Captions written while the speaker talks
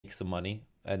make some money,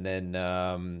 and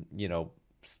then you know,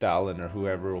 Stalin or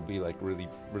whoever will be like really,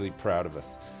 really proud of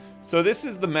us. So this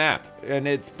is the map, and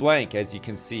it's blank, as you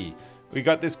can see. We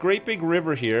got this great big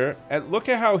river here, and look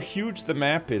at how huge the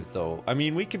map is, though. I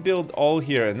mean, we could build all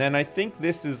here, and then I think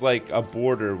this is like a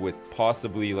border with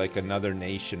possibly like another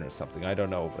nation or something. I don't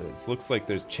know, but it looks like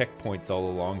there's checkpoints all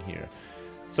along here.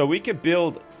 So we could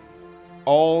build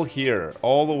all here,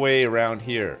 all the way around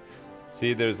here.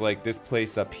 See, there's like this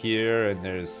place up here, and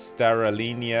there's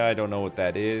Staralinia, I don't know what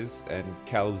that is, and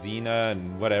Kalzina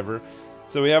and whatever.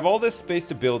 So we have all this space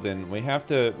to build in. We have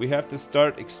to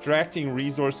start extracting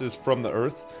resources from the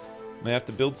earth. We have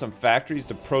to build some factories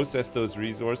to process those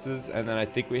resources, and then I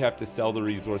think we have to sell the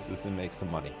resources and make some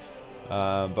money.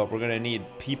 But we're gonna need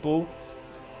people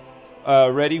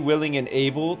ready, willing, and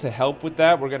able to help with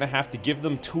that. We're gonna have to give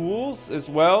them tools as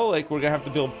well. Like, we're gonna have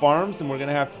to build farms, and we're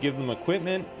gonna have to give them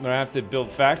equipment. We're gonna have to build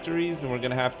factories, and we're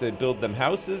gonna have to build them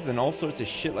houses and all sorts of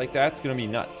shit like that. It's gonna be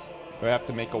nuts. We have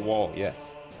to make a wall.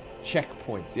 Yes.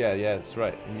 Checkpoints. Yeah, that's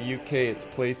right. In the UK, it's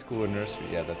play school or nursery.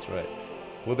 Yeah, that's right.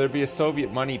 Will there be a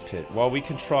Soviet money pit? Well, we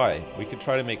can try. We can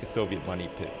try to make a Soviet money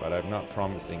pit, but I'm not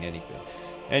promising anything.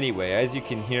 Anyway, as you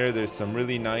can hear, there's some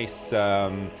really nice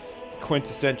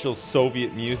quintessential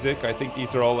Soviet music. I think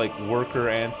these are all like worker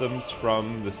anthems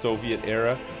from the Soviet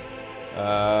era.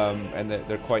 And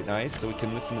they're quite nice, so we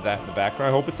can listen to that in the background.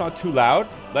 I hope it's not too loud.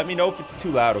 Let me know if it's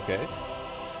too loud, okay?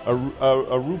 A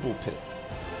ruble pit.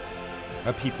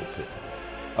 A people pit.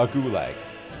 A gulag.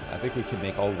 I think we can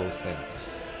make all those things.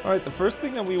 Alright, the first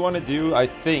thing that we want to do, I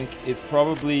think, is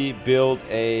probably build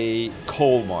a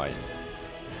coal mine.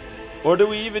 Or do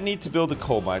we even need to build a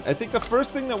coal mine? I think the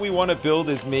first thing that we want to build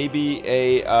is maybe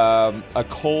a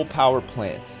coal power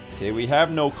plant. Okay, we have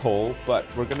no coal, but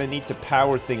we're going to need to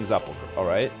power things up,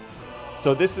 alright?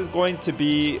 So this is going to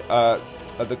be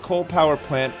the coal power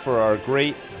plant for our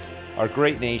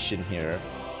great nation here.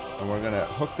 And we're going to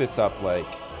hook this up like...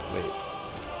 Wait,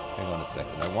 hang on a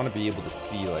second. I want to be able to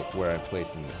see like where I'm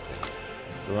placing this thing.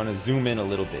 So we're going to zoom in a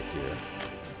little bit here.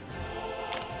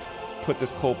 Put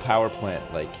this coal power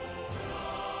plant like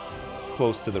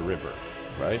close to the river,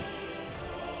 right?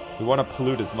 We want to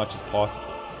pollute as much as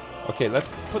possible. Okay, let's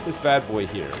put this bad boy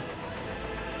here.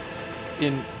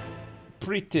 In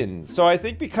Pritin. So I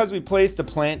think because we placed a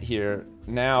plant here,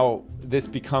 now this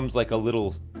becomes like a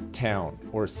little town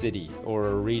or city or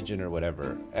a region or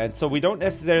whatever. And so we don't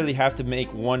necessarily have to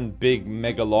make one big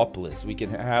megalopolis. We can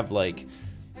have like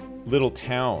little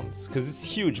towns, because it's a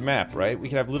huge map, right? We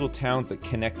can have little towns that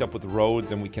connect up with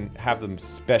roads, and we can have them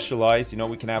specialized. You know,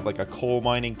 we can have like a coal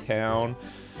mining town.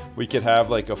 We could have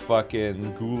like a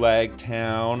fucking gulag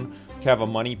town. We could have a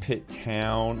money pit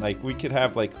town. Like, we could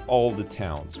have like all the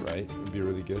towns, right? It would be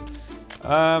really good.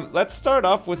 Let's start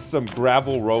off with some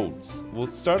gravel roads.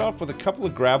 We'll start off with a couple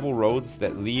of gravel roads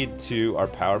that lead to our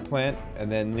power plant,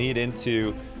 and then lead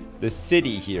into the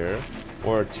city here,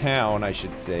 or town, I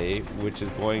should say, which is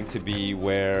going to be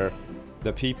where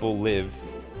the people live.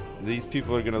 These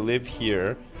people are going to live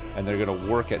here, and they're going to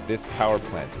work at this power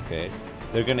plant, okay?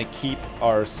 They're going to keep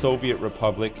our Soviet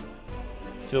Republic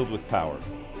filled with power.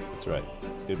 That's right.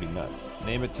 It's going to be nuts.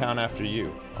 Name a town after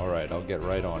you. All right, I'll get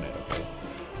right on it, okay?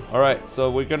 All right, so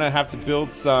we're going to have to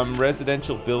build some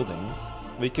residential buildings.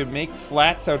 We could make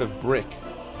flats out of brick.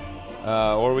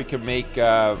 Or we could make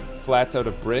flats out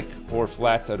of brick, or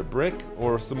flats out of brick,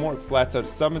 or some more flats out of...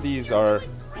 Some of these are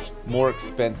more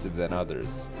expensive than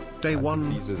others. Day 1,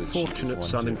 these are the Fortunate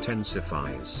Sun here.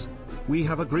 intensifies. We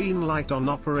have a green light on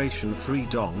Operation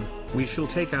Freedom. We shall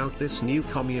take out this new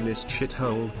communist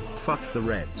shithole. Fuck the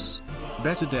Reds.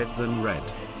 Better dead than red.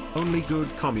 Only good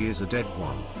commie is a dead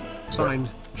one. Signed,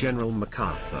 General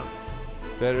MacArthur.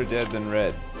 Better dead than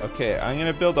red. Okay, I'm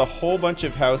gonna build a whole bunch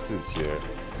of houses here,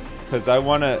 because I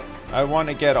wanna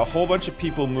get a whole bunch of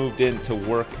people moved in to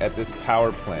work at this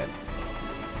power plant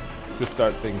to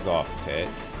start things off. Okay,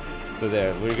 so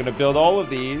there, we're gonna build all of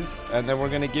these, and then we're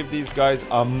gonna give these guys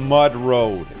a mud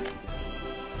road.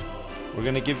 We're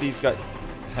gonna give these guys...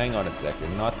 Hang on a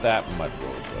second, not that mud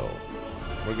road though.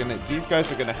 These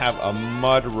guys are gonna have a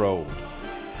mud road.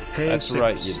 Hey, that's Sips.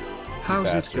 right, you How's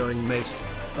it bastards. going, mate?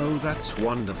 Oh, that's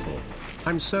wonderful.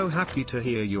 I'm so happy to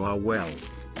hear you are well.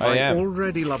 I am.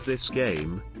 Already love this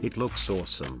game, it looks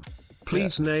awesome.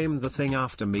 Please name the thing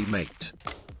after me, mate.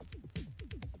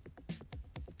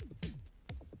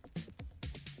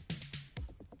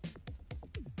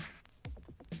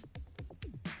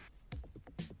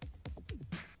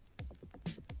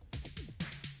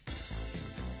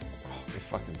 The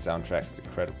fucking soundtrack is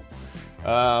incredible.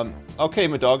 Okay,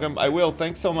 Madogum, I will.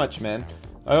 Thanks so much, man.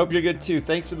 I hope you're good too.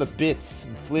 Thanks for the bits.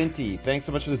 Flinty, thanks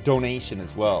so much for the donation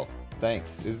as well.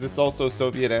 Thanks. Is this also a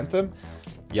Soviet anthem?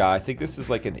 Yeah, I think this is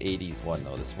like an 80s one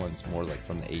though. This one's more like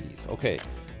from the 80s. Okay,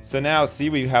 so now see,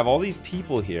 we have all these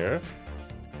people here,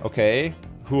 okay,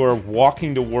 who are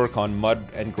walking to work on mud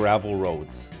and gravel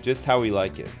roads, just how we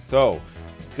like it. So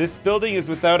this building is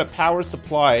without a power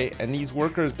supply and these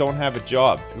workers don't have a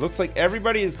job. It looks like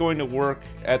everybody is going to work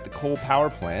at the coal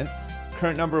power plant.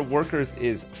 Current number of workers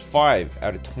is 5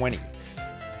 out of 20.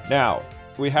 Now,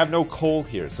 we have no coal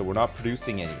here, so we're not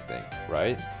producing anything,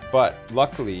 right? But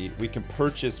luckily, we can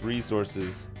purchase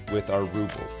resources with our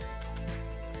rubles.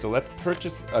 So let's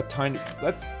purchase a tiny,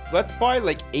 let's buy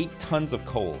like 8 tons of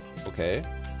coal, okay?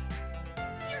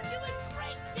 You're doing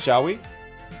great. Shall we?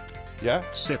 Yeah?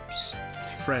 Sips.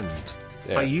 Friend.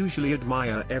 There. I usually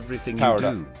admire everything you Powered do.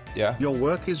 up. Yeah? Your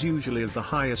work is usually of the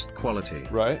highest quality.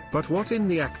 Right? But what in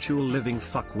the actual living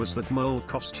fuck was that mole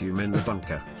costume in the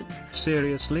bunker?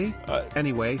 Seriously?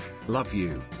 Anyway, love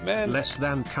you. Man. Less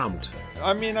than cunt.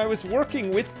 I mean, I was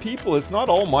working with people. It's not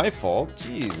all my fault.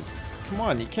 Jeez. Come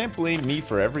on, you can't blame me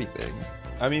for everything.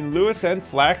 I mean, Lewis and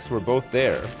Flax were both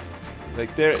there.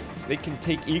 Like, they can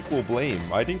take equal blame.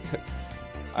 I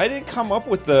didn't come up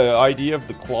with the idea of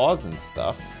the claws and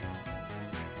stuff.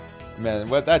 Man,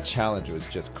 what that challenge was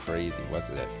just crazy,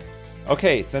 wasn't it?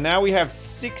 Okay, so now we have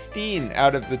 16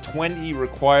 out of the 20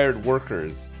 required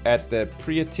workers at the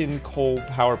Priatin coal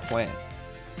power plant.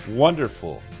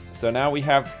 Wonderful. So now we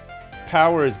have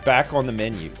power is back on the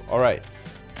menu. All right,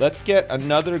 let's get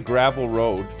another gravel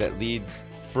road that leads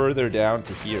further down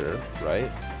to here,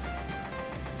 right?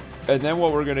 And then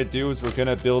what we're gonna do is we're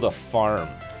gonna build a farm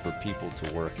for people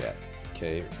to work at.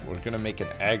 Okay, we're gonna make an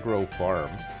agro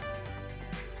farm.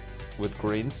 With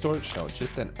grain storage? No,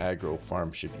 just an agro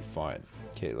farm should be fine.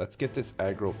 Okay, let's get this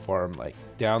agro farm like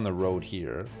down the road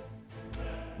here.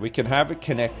 We can have it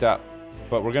connect up,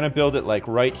 but we're gonna build it like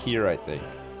right here, I think.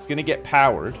 It's gonna get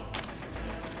powered.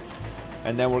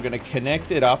 And then we're gonna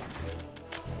connect it up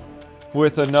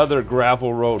with another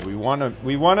gravel road. We wanna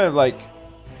like,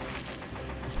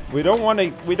 we don't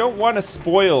wanna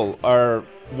spoil our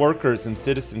workers and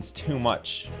citizens too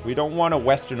much. We don't wanna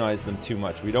westernize them too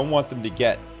much. We don't want them to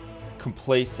get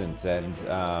complacent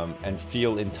and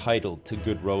feel entitled to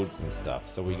good roads and stuff.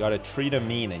 So we gotta treat them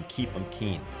mean and keep them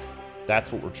keen.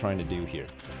 That's what we're trying to do here.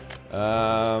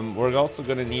 We're also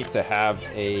gonna need to have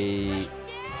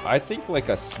I think like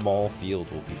a small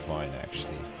field will be fine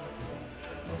actually.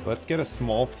 So let's get a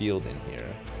small field in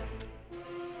here.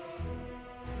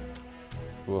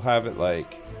 We'll have it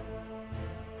like,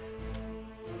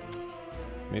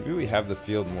 maybe we have the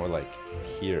field more like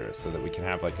here so that we can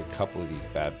have like a couple of these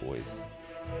bad boys.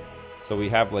 So we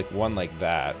have like one like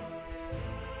that.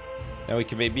 Now we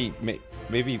can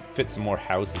maybe fit some more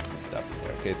houses and stuff in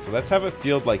there. Okay, so let's have a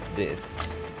field like this.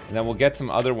 And then we'll get some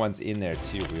other ones in there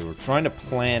too. We were trying to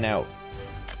plan out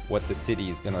what the city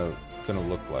is gonna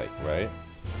look like, right?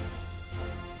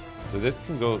 So this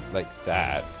can go like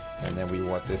that. And then we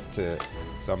want this to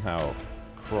somehow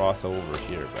cross over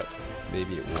here, but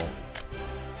maybe it won't.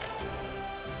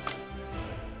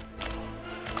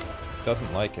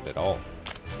 Doesn't like it at all.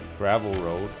 Gravel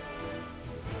road.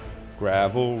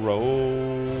 Gravel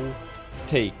road.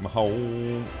 Take me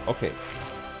home. Okay.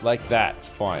 Like that's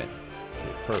fine.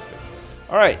 Okay, perfect.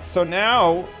 Alright, so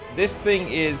now this thing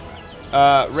is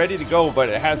ready to go, but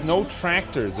it has no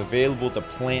tractors available to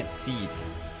plant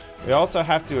seeds. We also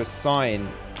have to assign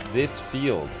this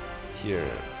field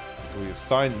here. So we've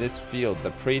assigned this field,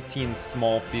 the Praetine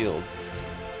small field.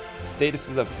 Status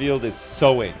of the field is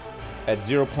sowing at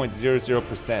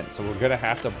 0.00%. So we're gonna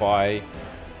have to buy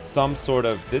some sort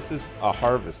of, this is a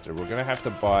harvester. We're gonna have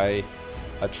to buy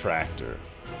a tractor.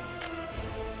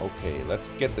 Okay, let's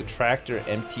get the tractor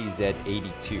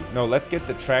MTZ82. No, let's get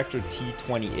the tractor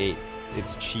T28.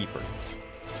 It's cheaper.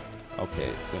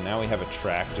 Okay, so now we have a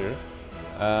tractor.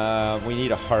 We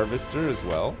need a harvester as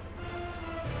well.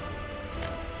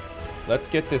 Let's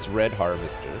get this red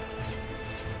harvester.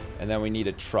 And then we need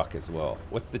a truck as well.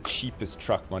 What's the cheapest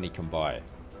truck money can buy?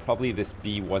 Probably this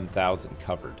B1000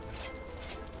 covered.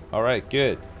 Alright,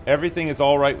 good. Everything is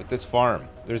alright with this farm.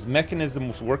 There's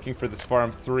mechanisms working for this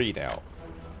farm 3 now.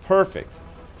 Perfect.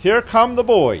 Here come the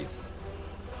boys.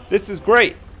 This is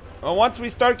great. Well, once we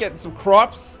start getting some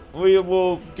crops,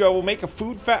 we'll make a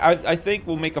food I think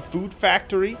we'll make a food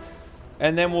factory,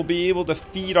 and then we'll be able to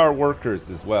feed our workers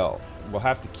as well. We'll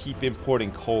have to keep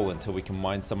importing coal until we can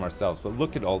mine some ourselves. But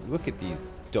look at these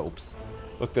dopes.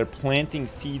 Look, they're planting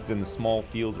seeds in the small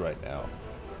field right now.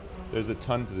 There's a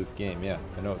ton to this game. Yeah,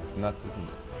 I know, it's nuts, isn't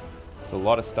it? There's a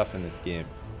lot of stuff in this game.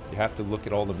 You have to look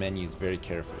at all the menus very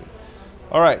carefully.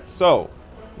 Alright, so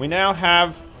we now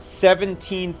have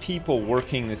 17 people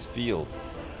working this field.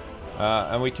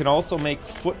 And we can also make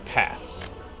footpaths.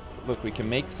 Look, we can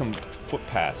make some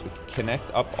footpaths. We can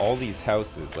connect up all these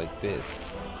houses like this,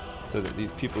 so that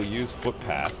these people use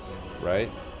footpaths, right?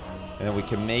 And then we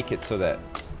can make it so that,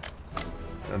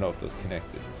 I don't know if those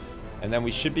connected. And then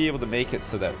we should be able to make it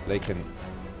so that they can...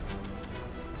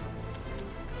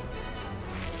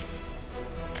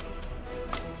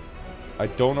 I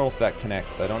don't know if that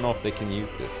connects. I don't know if they can use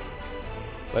this.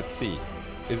 Let's see.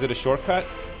 Is it a shortcut?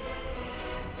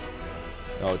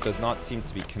 No, it does not seem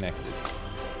to be connected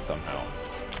somehow.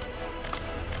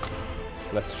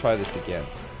 Let's try this again,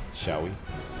 shall we?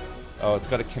 Oh, it's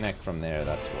got to connect from there,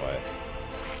 that's why.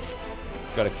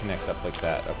 It's got to connect up like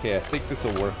that. Okay, I think this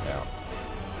will work now.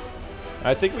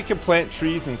 I think we can plant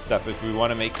trees and stuff if we want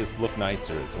to make this look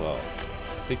nicer as well.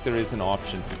 I think there is an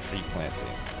option for tree planting.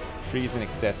 Trees and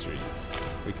accessories.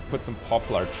 We could put some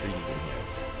poplar trees in here.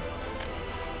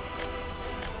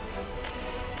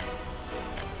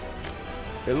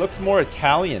 It looks more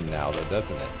Italian now though,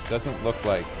 doesn't it? Doesn't look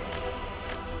like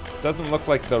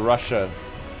the Russia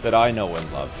that I know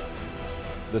and love.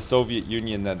 The Soviet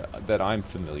Union that I'm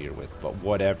familiar with, but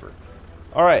whatever.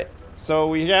 Alright, so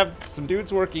we have some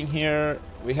dudes working here.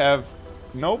 We have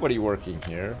nobody working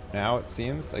here now, it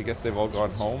seems. I guess they've all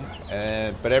gone home.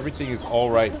 But everything is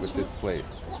alright with this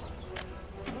place.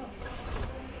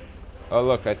 Oh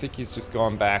look, I think he's just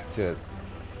gone back to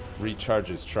recharge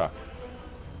his truck.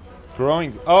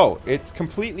 Growing. Oh, it's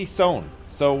completely sown.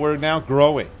 So we're now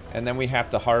growing. And then we have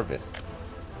to harvest.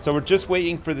 So we're just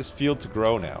waiting for this field to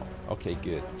grow now. Okay,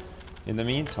 good. In the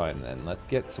meantime then, let's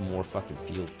get some more fucking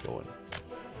fields going.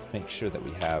 Let's make sure that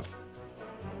we have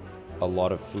a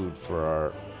lot of food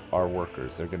for our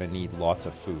workers. They're gonna need lots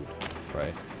of food,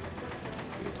 right?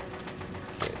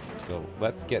 Good. Okay, so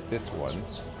let's get this one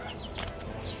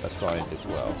assigned as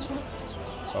well.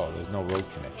 Oh, there's no road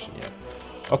connection yet.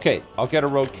 Okay, I'll get a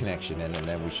road connection in and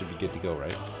then we should be good to go,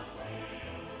 right?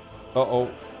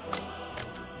 Uh-oh.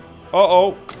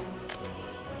 Uh-oh!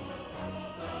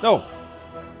 No!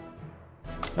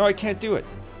 No, I can't do it.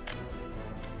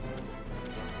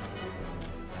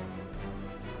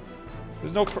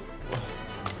 There's no...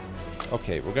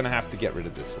 Okay, we're gonna have to get rid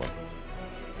of this one.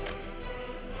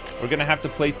 We're gonna have to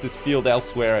place this field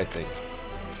elsewhere, I think.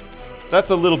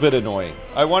 That's a little bit annoying.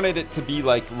 I wanted it to be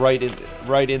like right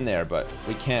in there, but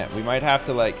we can't. We might have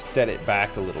to like set it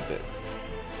back a little bit.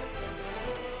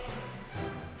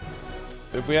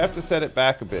 If we have to set it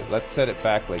back a bit, let's set it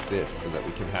back like this so that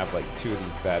we can have like two of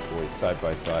these bad boys side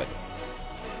by side.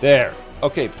 There.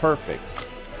 Okay, perfect.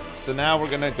 So now we're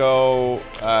gonna go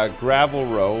gravel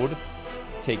road.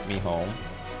 Take me home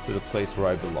to the place where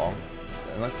I belong.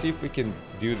 And let's see if we can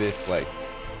do this like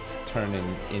turn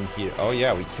in here. Oh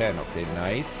yeah, we can. Okay,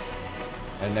 nice.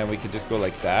 And then we could just go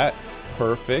like that.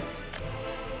 Perfect.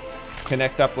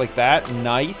 Connect up like that.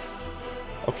 Nice.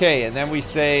 Okay, and then we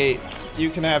say you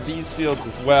can have these fields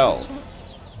as well.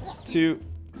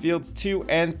 Fields 2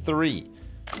 and 3.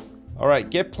 All right,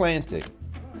 get planting.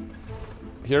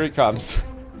 Here he comes.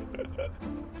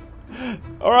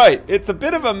 All right, it's a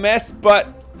bit of a mess, but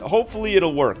hopefully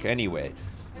it'll work anyway.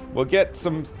 We'll get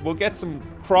some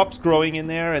crops growing in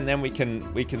there, and then we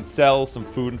can sell some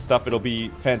food and stuff. It'll be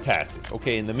fantastic.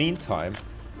 Okay, in the meantime,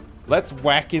 let's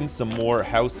whack in some more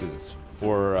houses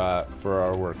for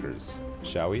our workers,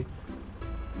 shall we?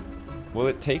 Will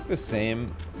it take the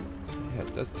same? Yeah,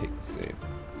 it does take the same.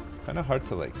 It's kind of hard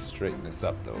to like straighten this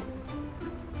up though.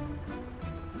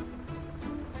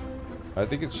 I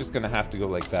think it's just gonna have to go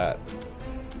like that.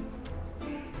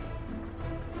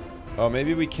 Oh,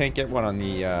 maybe we can't get one on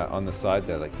the side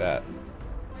there like that.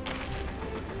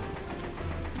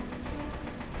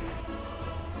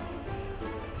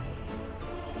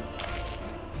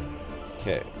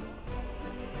 Okay.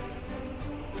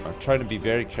 I'm trying to be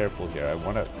very careful here. I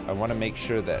wanna make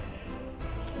sure that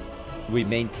we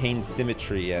maintain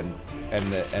symmetry and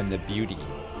the beauty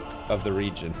of the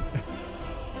region.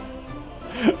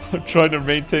 I'm trying to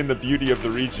maintain the beauty of the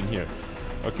region here.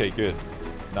 Okay, good.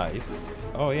 Nice.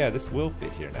 Oh yeah, this will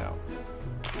fit here now.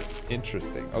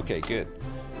 Interesting. Okay, good.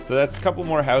 So that's a couple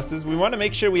more houses. We want to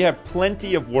make sure we have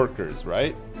plenty of workers,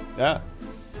 right? Yeah.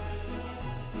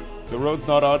 The road's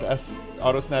not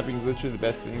auto-snapping is literally the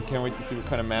best thing. Can't wait to see what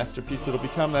kind of masterpiece it'll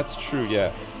become. That's true,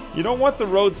 yeah. You don't want the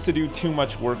roads to do too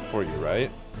much work for you,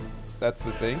 right? That's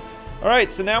the thing.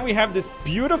 Alright, so now we have this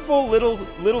beautiful little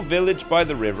village by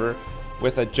the river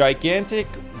with a gigantic,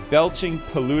 belching,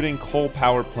 polluting coal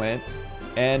power plant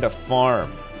and a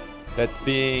farm that's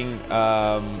being,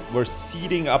 we're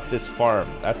seeding up this farm.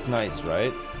 That's nice,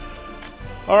 right?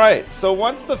 All right, so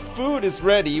once the food is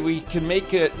ready, we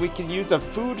can use a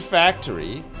food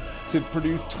factory to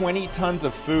produce 20 tons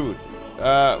of food.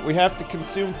 We have to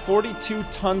consume 42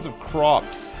 tons of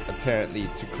crops, apparently,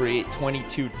 to create 20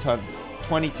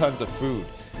 tons of food.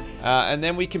 And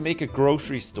then we can make a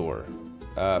grocery store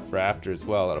for after as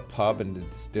well, at a pub and a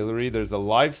distillery. There's a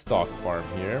livestock farm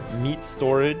here, meat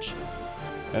storage,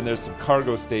 and there's some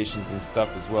cargo stations and stuff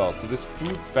as well. So this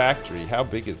food factory, how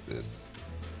big is this?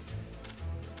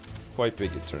 Quite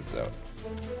big, it turns out.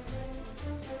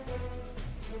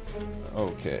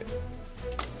 Okay.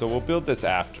 So we'll build this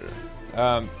after.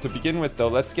 To begin with, though,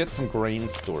 let's get some grain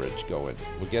storage going.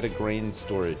 We'll get a grain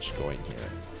storage going here.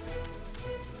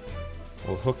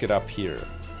 We'll hook it up here.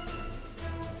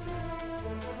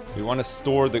 We want to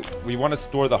store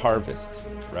the harvest,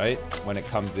 right? When it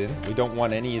comes in, we don't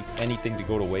want anything to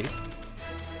go to waste.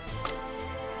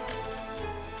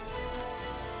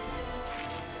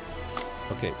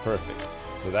 Okay, perfect.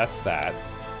 So that's that.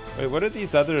 Wait, what are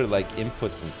these other like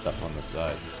inputs and stuff on the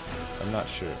side? I'm not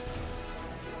sure.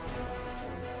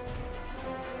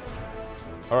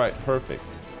 Alright, perfect.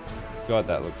 God,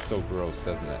 that looks so gross,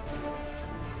 doesn't it?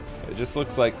 It just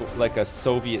looks like a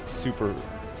Soviet super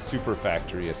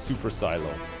factory, a super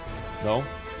silo. No?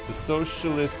 The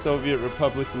Socialist Soviet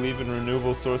Republic believe in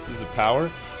renewable sources of power?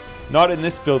 Not in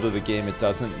this build of the game, it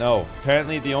doesn't. No.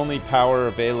 Apparently the only power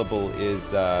available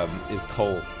is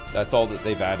coal. That's all that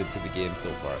they've added to the game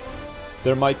so far.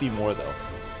 There might be more, though.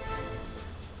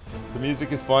 The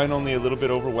music is fine, only a little bit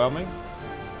overwhelming.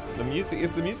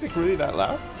 Is the music really that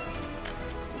loud?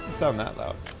 It doesn't sound that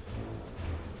loud.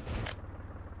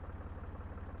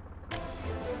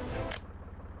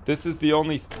 This is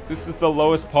the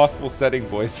lowest possible setting,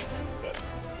 boys.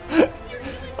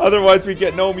 Otherwise we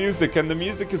get no music, and the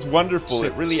music is wonderful.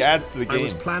 It really adds to the game. I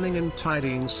was planning and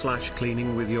tidying /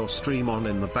 cleaning with your stream on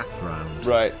in the background.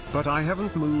 Right. But I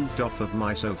haven't moved off of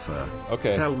my sofa.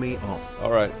 Okay. Tell me off.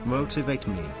 Alright. Motivate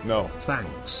me. No.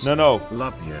 Thanks. No.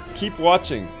 Love you. Keep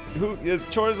watching.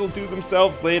 Chores will do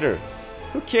themselves later.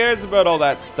 Who cares about all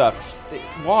that stuff?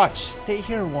 Stay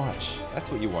here and watch.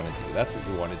 That's what you want to do. That's what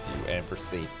you want to do,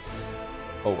 Ampersand.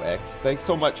 OX. Thanks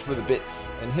so much for the bits.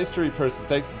 And history person,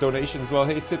 thanks for the donation as well.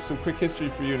 Hey, Sip, some quick history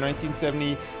for you.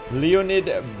 1970, Leonid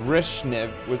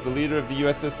Brezhnev was the leader of the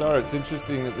USSR. It's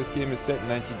interesting that this game is set in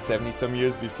 1970, some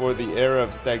years before the era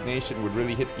of stagnation would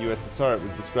really hit the USSR. It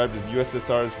was described as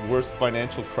USSR's worst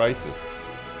financial crisis.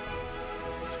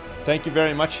 Thank you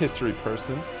very much, history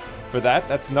person, for that.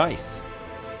 That's nice.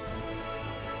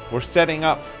 We're setting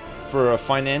up for a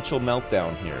financial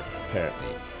meltdown here,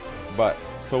 apparently. But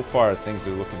so far, things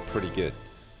are looking pretty good.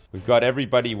 We've got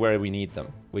everybody where we need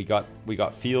them. We got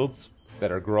fields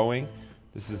that are growing.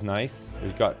 This is nice.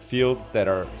 We've got fields that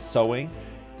are sowing.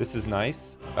 This is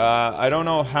nice. I don't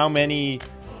know how many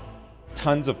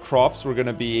tons of crops we're going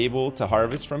to be able to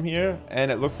harvest from here.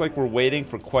 And it looks like we're waiting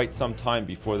for quite some time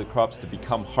before the crops to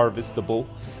become harvestable.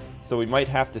 So we might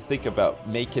have to think about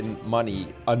making money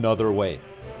another way.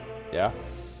 Yeah?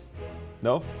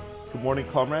 No? Good morning,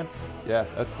 comrades. Yeah,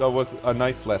 that was a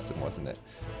nice lesson, wasn't it?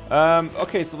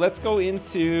 Okay, so let's go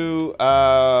into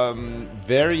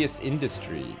various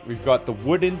industry. We've got the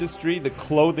wood industry, the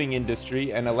clothing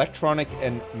industry, and electronic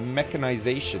and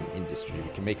mechanization industry. We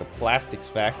can make a plastics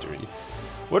factory.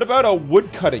 What about a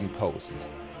wood cutting post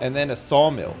and then a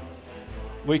sawmill?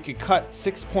 We could cut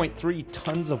 6.3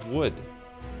 tons of wood.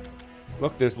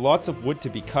 Look, there's lots of wood to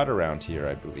be cut around here,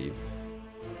 I believe.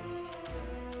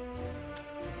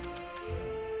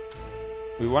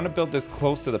 We want to build this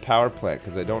close to the power plant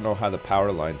because I don't know how the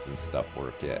power lines and stuff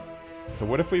work yet. So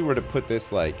what if we were to put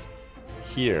this like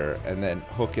here and then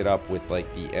hook it up with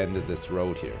like the end of this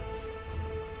road here?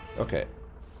 Okay,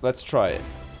 let's try it.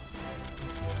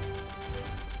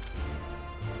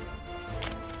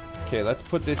 Okay, let's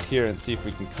put this here and see if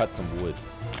we can cut some wood.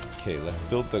 Okay, let's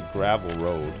build the gravel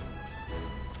road.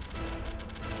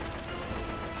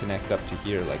 Connect up to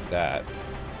here like that.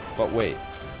 But wait.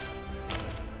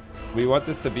 We want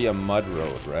this to be a mud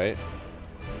road, right?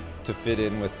 To fit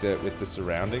in with the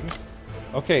surroundings.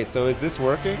 Okay, so is this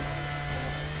working?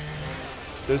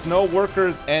 There's no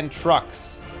workers and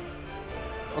trucks.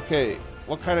 Okay,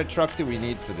 what kind of truck do we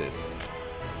need for this?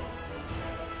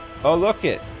 Oh, look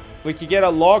it. We could get a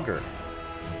logger.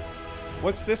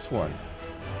 What's this one?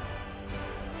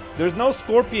 There's no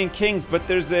Scorpion Kings, but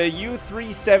there's a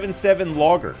U377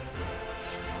 logger.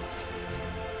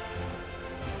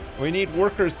 We need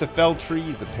workers to fell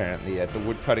trees, apparently, at the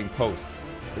woodcutting post.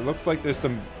 It looks like there's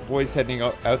some boys heading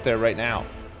out there right now.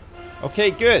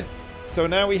 Okay, good. So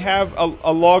now we have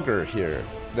a logger here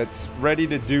that's ready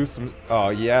to do some... Oh,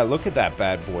 yeah, look at that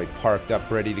bad boy parked up,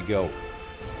 ready to go.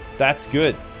 That's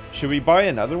good. Should we buy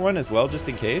another one as well, just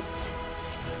in case?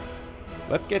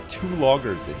 Let's get 2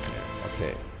 loggers in here.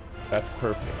 Okay. That's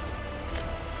perfect.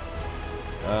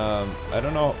 I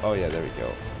don't know. Oh yeah, there we go.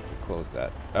 We can close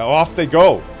that. Off they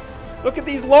go. Look at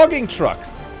these logging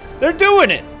trucks. They're doing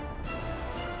it.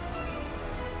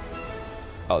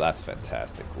 Oh, that's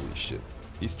fantastic. Holy shit.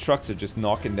 These trucks are just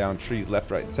knocking down trees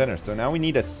left, right, and center. So now we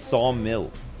need a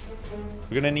sawmill.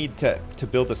 We're gonna need to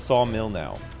build a sawmill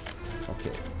now.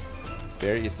 Okay.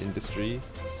 Various industry.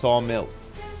 Sawmill.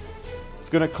 It's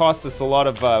gonna cost us a lot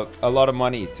of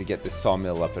money to get this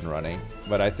sawmill up and running,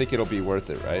 but I think it'll be worth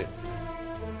it, right?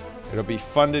 It'll be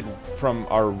funded from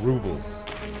our rubles.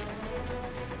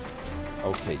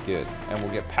 Okay, good. And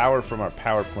we'll get power from our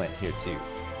power plant here too.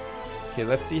 Okay,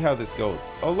 let's see how this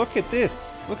goes. Oh, look at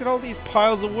this. Look at all these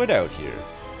piles of wood out here.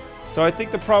 So I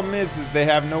think the problem is they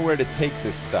have nowhere to take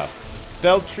this stuff.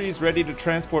 Felled trees ready to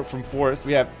transport from forest.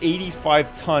 We have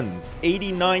 85 tons,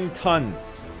 89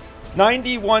 tons,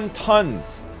 91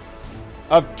 tons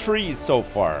of trees so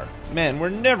far. Man, we're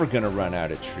never gonna run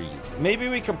out of trees. Maybe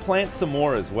we can plant some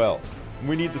more as well.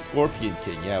 We need the Scorpion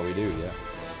King. Yeah, we do, yeah.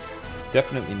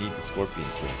 Definitely need the Scorpion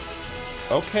King.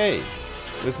 Okay.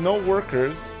 There's no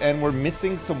workers, and we're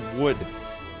missing some wood.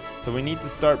 So we need to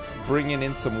start bringing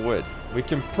in some wood. We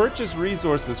can purchase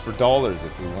resources for dollars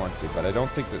if we want to, but I don't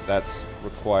think that that's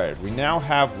required. We now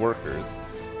have workers.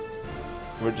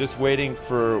 We're just waiting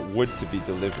for wood to be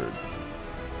delivered.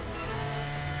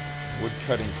 Wood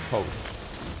cutting post.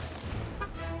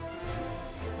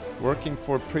 Working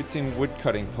for printing wood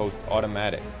cutting post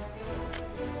automatic.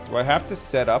 Do I have to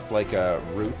set up like a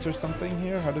route or something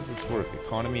here? How does this work?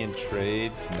 Economy and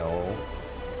trade?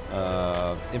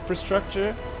 No.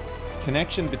 Infrastructure?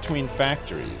 Connection between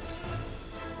factories.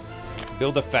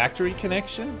 Build a factory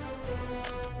connection?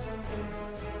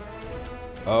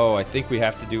 Oh, I think we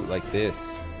have to do it like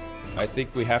this. I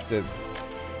think we have to...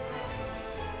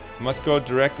 Must go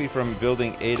directly from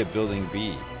building A to building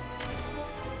B.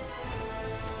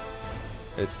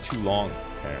 It's too long,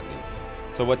 apparently.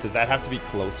 So what, does that have to be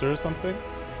closer or something?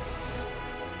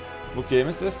 What game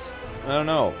is this? I don't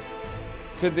know.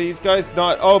 Could these guys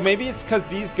not... Oh, maybe it's because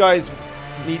these guys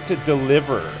need to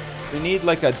deliver. We need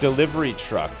like a delivery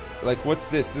truck. Like, what's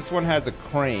this? This one has a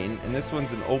crane, and this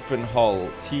one's an open hull.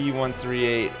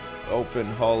 T138, open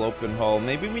hull.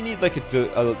 Maybe we need like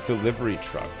a delivery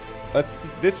truck.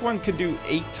 This one could do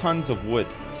 8 tons of wood.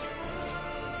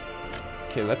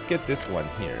 Okay, let's get this one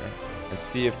here and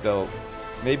see if they'll...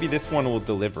 Maybe this one will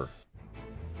deliver.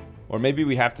 Or maybe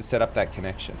we have to set up that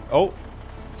connection. Oh,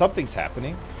 something's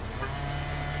happening.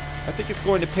 I think it's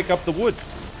going to pick up the wood.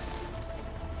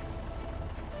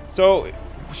 So,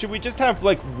 should we just have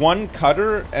like one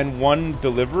cutter and one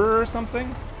deliverer or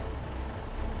something?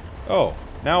 Oh,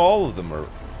 now all of them are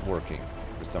working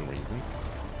for some reason.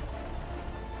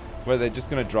 What, are they just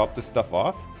going to drop this stuff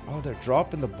off? Oh, they're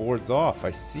dropping the boards off.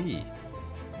 I see.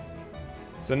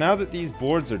 So now that these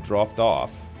boards are dropped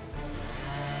off,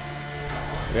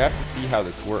 we have to see how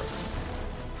this works.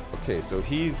 Okay, so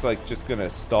he's like just gonna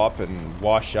stop and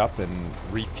wash up and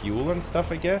refuel and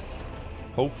stuff, I guess.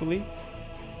 Hopefully.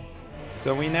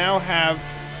 So we now have...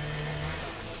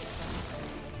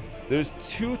 There's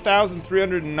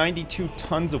 2,392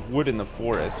 tons of wood in the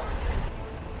forest.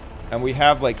 And we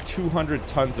have like 200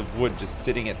 tons of wood just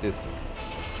sitting at this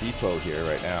depot here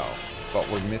right now. But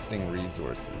we're missing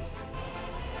resources.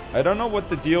 I don't know what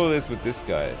the deal is with this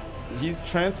guy. He's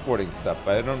transporting stuff,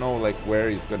 but I don't know like where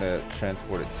he's gonna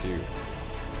transport it to.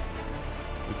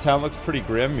 The town looks pretty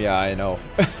grim. Yeah, I know.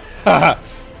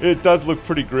 It does look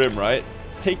pretty grim, right?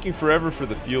 It's taking forever for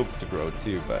the fields to grow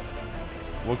too, but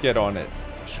we'll get on it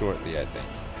shortly, I think.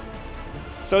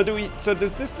 So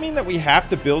does this mean that we have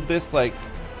to build this like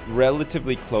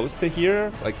relatively close to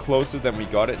here? Like closer than we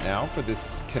got it now for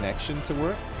this connection to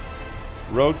work?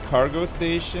 Road cargo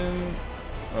station?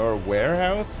 Or a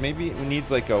warehouse? Maybe it needs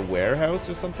like a warehouse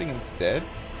or something instead.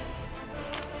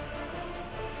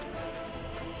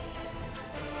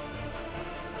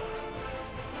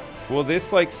 Will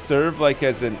this like serve like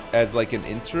as an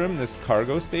interim, this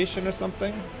cargo station or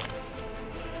something?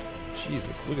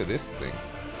 Jesus, look at this thing.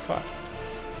 Fuck.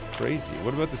 It's crazy.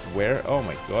 What about this oh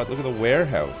my god, look at the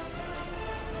warehouse.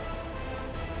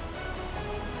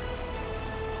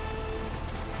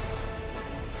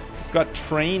 It's got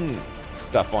train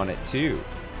stuff on it too.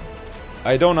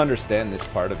 I don't understand this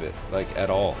part of it like at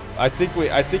all. I think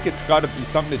it's got to be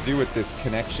something to do with this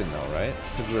connection though, right?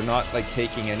 Because we're not like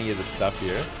taking any of the stuff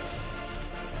here.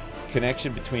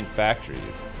 Connection between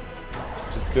factories.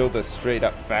 Just build a straight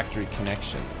up factory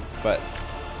connection, but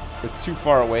it's too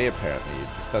far away apparently. It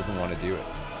just doesn't want to do it.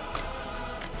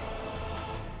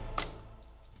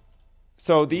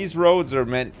 So these roads are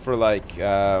meant for like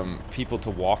people to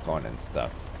walk on and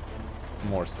stuff.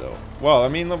 more so. Well, I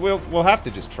mean, we'll have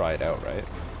to just try it out, right?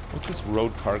 What's this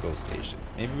road cargo station?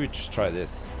 Maybe we just try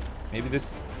this. Maybe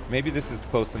this is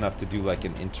close enough to do like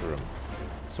an interim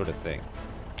sort of thing.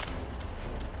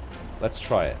 Let's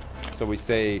try it. So we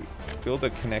say build a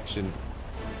connection.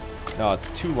 No,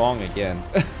 it's too long again.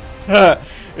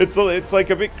 It's like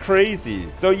a bit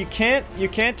crazy. So you can't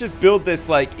just build this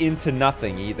like into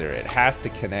nothing either. It has to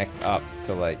connect up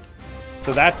to like.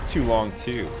 So that's too long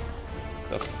too.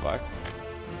 What the fuck?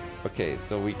 Okay,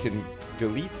 so we can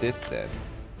delete this then.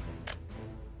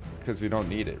 Because we don't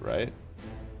need it, right?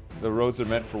 The roads are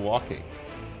meant for walking.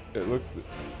 It looks...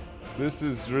 This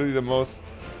is really the most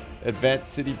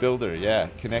advanced city builder. Yeah,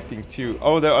 connecting to...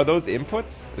 Oh, are those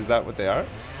inputs? Is that what they are?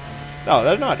 No,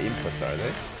 they're not inputs, are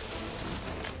they?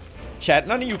 Chat,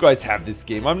 none of you guys have this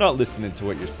game. I'm not listening to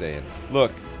what you're saying.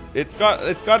 Look, it's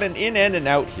got an in and an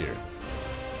out here.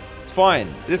 It's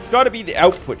fine. This got to be the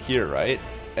output here, right?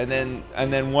 And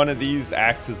then one of these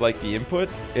acts as like the input.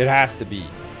 It has to be.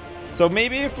 So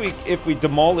maybe if we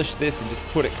demolish this and just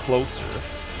put it closer.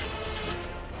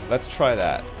 Let's try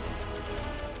that.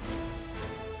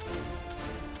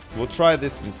 We'll try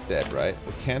this instead, right?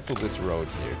 We'll cancel this road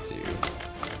here too.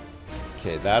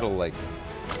 Okay, that'll like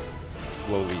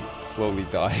slowly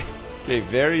die. Okay,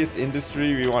 various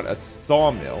industry. We want a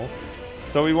sawmill.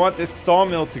 So we want this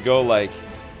sawmill to go like...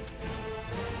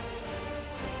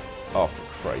 Oh, for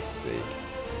Christ's sake.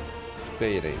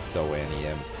 Say it ain't so, Annie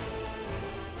M.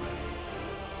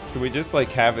 Can we just like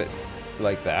have it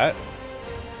like that?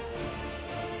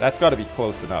 That's got to be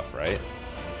close enough, right?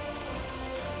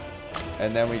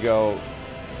 And then we go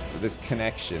for this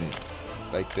connection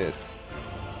like this.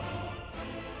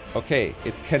 Okay,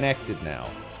 it's connected now.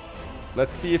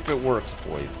 Let's see if it works,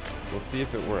 boys. We'll see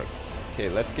if it works. Okay,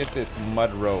 let's get this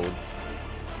mud road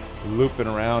looping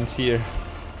around here.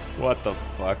 What the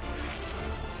fuck?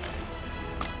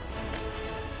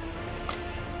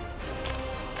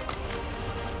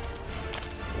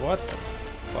 What the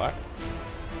fuck?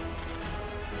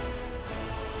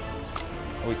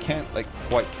 Oh, we can't like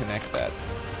quite connect that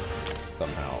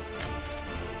somehow.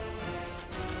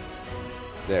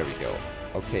 There we go.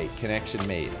 Okay, connection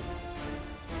made.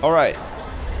 All right,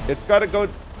 it's got to go.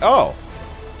 Oh,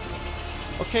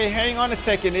 okay. Hang on a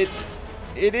second.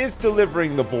 It is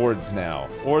delivering the boards now,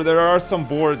 or there are some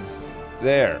boards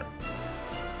there.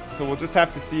 So we'll just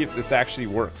have to see if this actually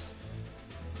works.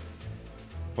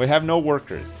 We have no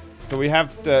workers, so we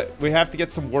have to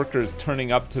get some workers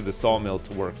turning up to the sawmill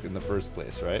to work in the first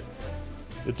place, right?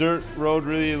 The dirt road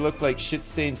really looked like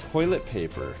shit-stained toilet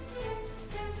paper.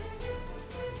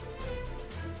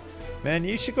 Man,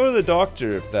 you should go to the doctor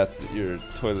if that's what your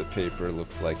toilet paper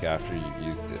looks like after you've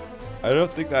used it. I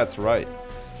don't think that's right.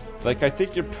 Like, I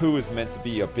think your poo is meant to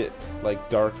be a bit, like,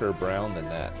 darker brown than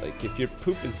that. Like, if your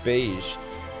poop is beige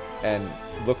and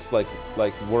looks like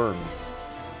worms,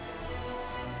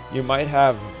 you might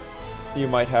have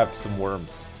some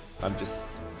worms. I'm just...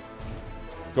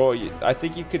 I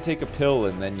think you could take a pill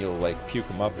and then you'll, like, puke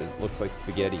them up. It looks like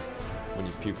spaghetti when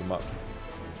you puke them up.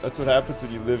 That's what happens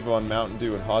when you live on Mountain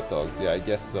Dew and hot dogs. Yeah, I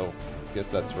guess so. I guess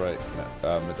that's right,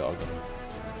 Madoggo.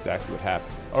 That's exactly what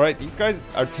happens. All right, these guys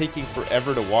are taking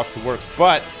forever to walk to work,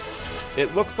 but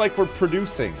it looks like we're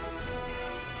producing.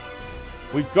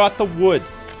 We've got the wood.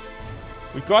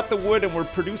 We've got the wood and we're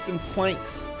producing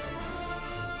planks.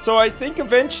 So I think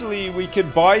eventually we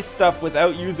could buy stuff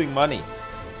without using money.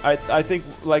 I think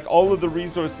like all of the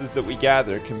resources that we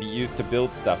gather can be used to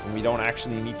build stuff and we don't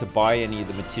actually need to buy any of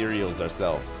the materials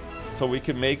ourselves. So we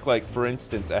could make, like, for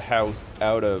instance, a house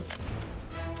out of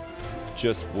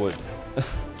just wood.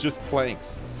 Just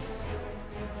planks.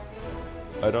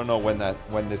 I don't know when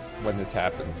this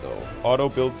happens though. Auto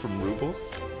build from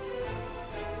rubles?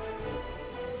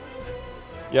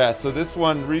 Yeah, so this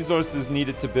one, resources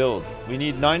needed to build. We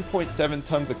need 9.7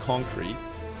 tons of concrete,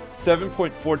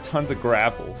 7.4 tons of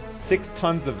gravel, 6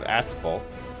 tons of asphalt,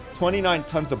 29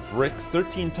 tons of bricks,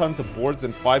 13 tons of boards,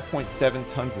 and 5.7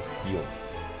 tons of steel.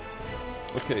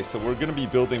 Okay, so we're going to be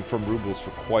building from rubles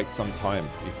for quite some time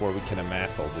before we can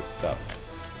amass all this stuff.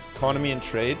 Economy and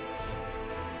trade.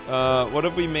 What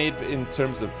have we made in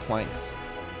terms of planks?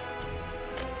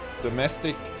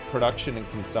 Domestic production and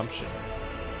consumption.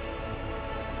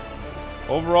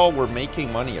 Overall, we're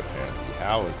making money apparently.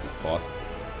 How is this possible?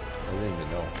 I don't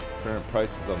even know. Current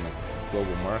prices on the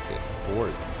global market.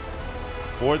 Boards.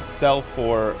 Boards sell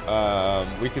for,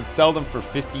 we can sell them for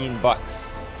 15 bucks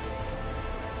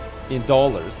in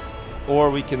dollars, or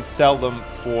we can sell them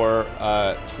for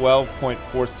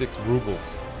 12.46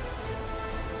 rubles.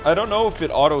 I don't know if it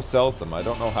auto sells them. I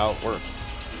don't know how it works.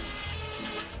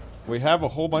 We have a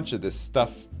whole bunch of this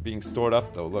stuff being stored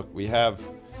up though. Look, we have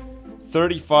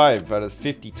 35 out of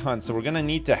 50 tons, so we're gonna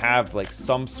need to have like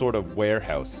some sort of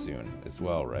warehouse soon as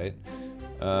well, right?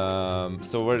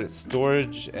 So we're at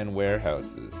storage and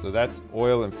warehouses. So that's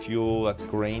oil and fuel, that's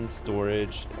grain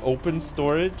storage, open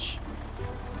storage.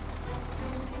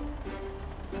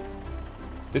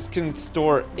 This can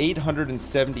store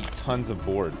 870 tons of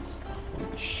boards.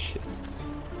 Holy shit.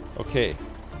 Okay,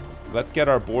 let's get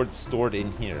our boards stored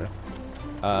in here.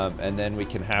 And then we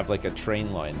can have like a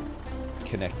train line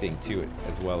connecting to it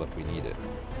as well if we need it.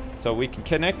 So we can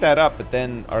connect that up, but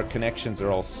then our connections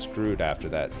are all screwed after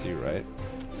that too, right?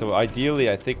 So ideally,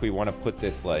 I think we want to put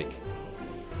this like...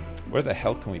 Where the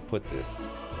hell can we put this?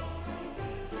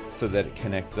 So that it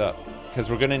connects up. Because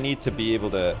we're going to need to be able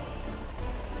to...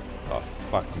 Oh,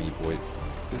 fuck me, boys.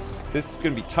 This is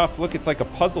going to be tough. Look, it's like a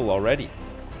puzzle already.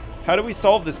 How do we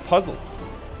solve this puzzle?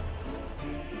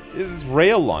 This is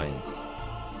rail lines.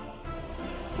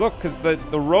 Look, because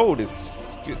the road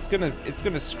is... It's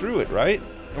gonna screw it, right?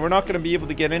 And we're not going to be able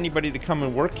to get anybody to come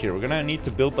and work here. We're going to need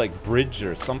to build, like, bridge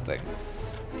or something.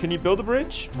 Can you build a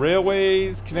bridge?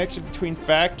 Railways, connection between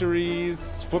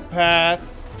factories,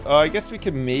 footpaths. I guess we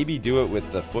could maybe do it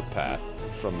with the footpath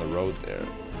from the road there.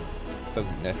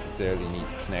 Doesn't necessarily need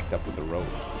to connect up with the road.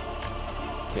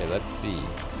 Okay, let's see.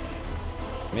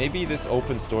 Maybe this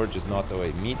open storage is not the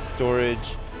way. Meat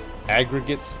storage,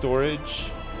 aggregate storage.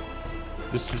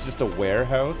 This is just a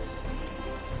warehouse.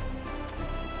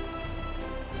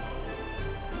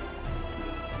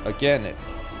 Again, it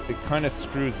kind of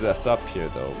screws us up here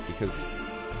though, because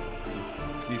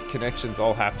these connections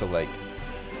all have to like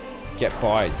get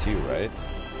by too, right?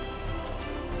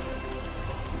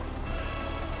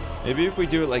 Maybe if we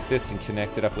do it like this and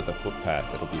connect it up with a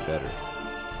footpath, it'll be better.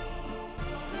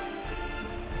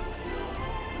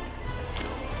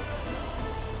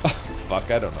 Fuck,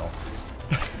 I don't know.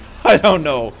 I don't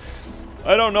know.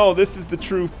 I don't know. This is the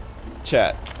truth,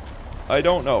 chat. I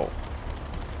don't know.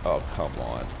 Oh, come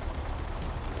on.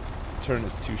 Turn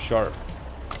is too sharp.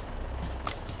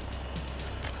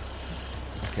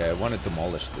 Okay, I want to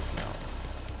demolish this now.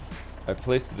 I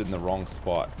placed it in the wrong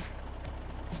spot.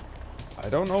 I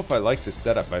don't know if I like this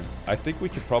setup. I think we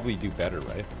could probably do better,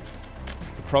 right?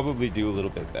 Could probably do a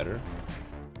little bit better.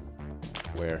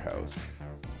 Warehouse.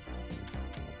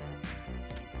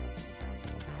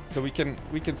 So we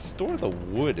can store the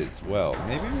wood as well.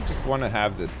 Maybe we just want to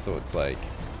have this so it's like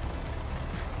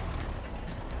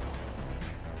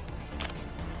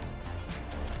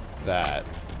that,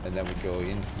 and then we go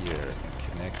in here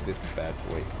and connect this bad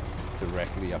boy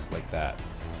directly up like that.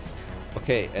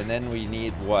 Okay, and then we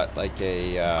need what, like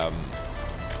a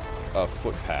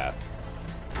footpath.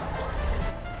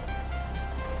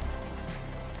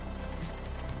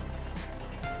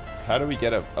 How do we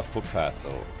get a footpath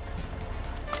though?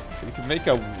 We can make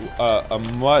a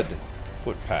mud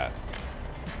footpath.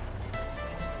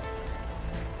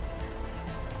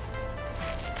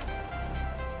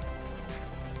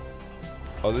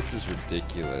 Oh, this is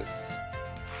ridiculous.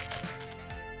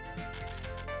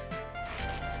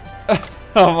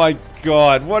 Oh my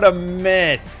god, what a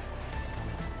mess.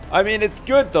 I mean, it's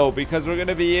good though, because we're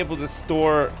gonna be able to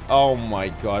store... Oh my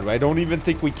god, I don't even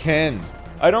think we can.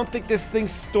 I don't think this thing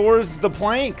stores the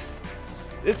planks.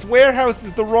 This warehouse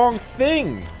is the wrong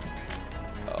thing.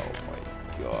 Oh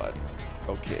my god.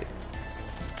 Okay.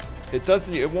 It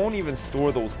doesn't... It won't even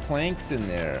store those planks in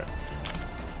there.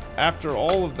 After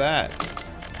all of that.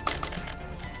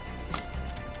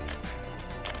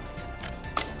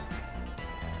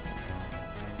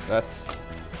 That's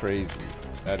crazy.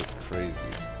 That is crazy.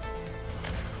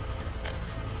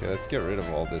 Okay, let's get rid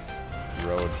of all this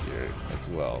road here as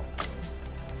well.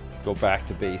 Go back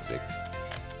to basics.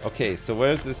 Okay, so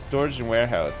where's this storage and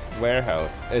warehouse?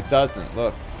 Warehouse. It doesn't.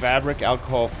 Look. Fabric,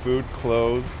 alcohol, food,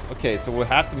 clothes. Okay, so we'll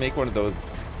have to make one of those.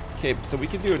 Okay, so we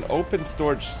can do an open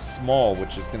storage small,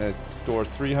 which is going to store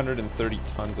 330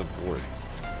 tons of boards.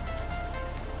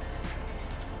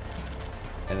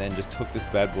 And then just hook this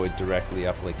bad boy directly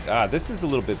up like... Ah, this is a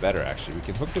little bit better, actually. We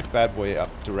can hook this bad boy up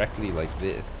directly like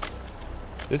this.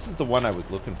 This is the one I was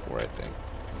looking for, I think.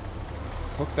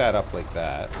 Hook that up like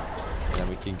that. And then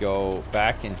we can go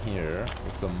back in here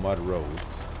with some mud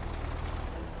roads.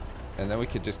 And then we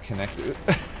could just connect it.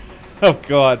 Oh,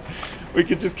 God. We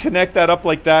could just connect that up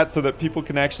like that so that people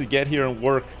can actually get here and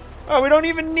work. Oh, we don't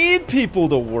even need people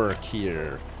to work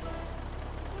here.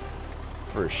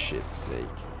 For shit's sake.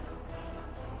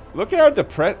 Look at how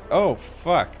depressed... Oh,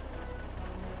 fuck.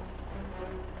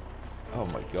 Oh,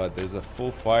 my God. There's a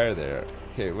full fire there.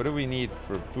 Okay, what do we need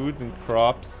for foods and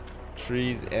crops?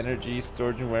 Trees, energy,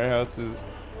 storage and warehouses,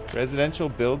 residential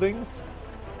buildings.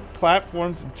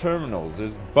 platforms and terminals.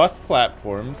 There's bus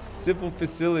platforms, civil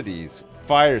facilities,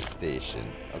 fire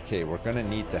station. Okay, we're gonna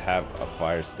need to have a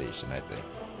fire station, I think.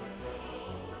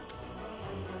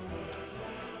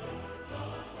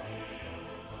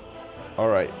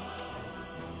 Alright.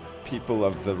 People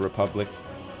of the Republic.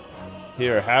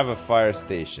 Here, have a fire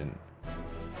station.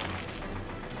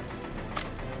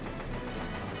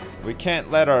 We can't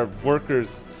let our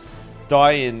workers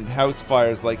die in house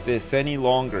fires like this any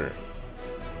longer.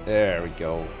 There we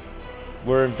go.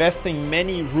 We're investing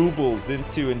many rubles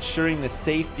into ensuring the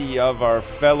safety of our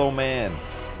fellow man,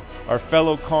 our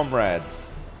fellow comrades.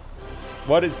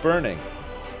 What is burning?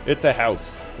 It's a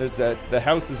house. The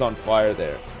house is on fire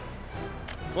there.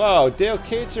 Wow, Dale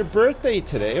K, it's your birthday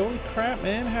today. Holy crap,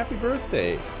 man. Happy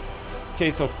birthday. Okay,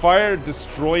 so fire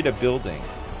destroyed a building.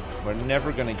 We're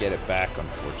never gonna get it back,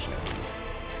 unfortunately.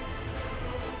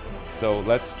 So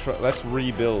let's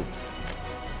rebuild.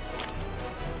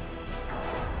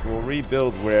 We'll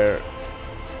rebuild where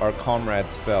our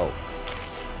comrades fell.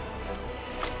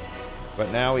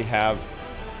 But now we have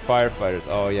firefighters.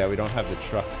 Oh yeah, we don't have the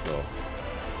trucks though.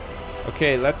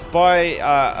 Okay, let's buy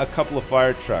a couple of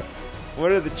fire trucks.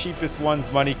 What are the cheapest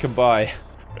ones money can buy?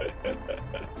 Okay,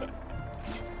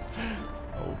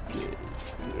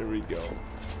 there we go.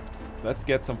 Let's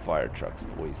get some fire trucks,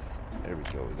 boys. There we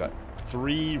go. We got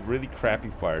 3 really crappy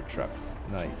fire trucks.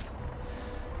 Nice.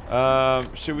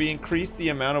 Should we increase the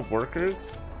amount of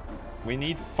workers? We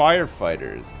need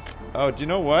firefighters. Oh, do you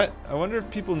know what? I wonder if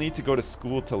people need to go to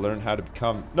school to learn how to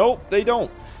become... Nope, they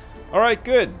don't. Alright,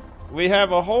 good. We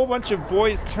have a whole bunch of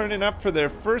boys turning up for their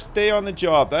first day on the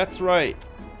job. That's right.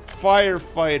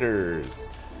 Firefighters.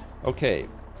 Okay.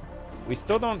 We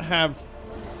still don't have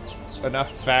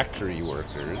enough factory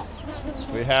workers.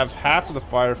 We have half of the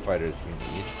firefighters we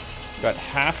need. We've got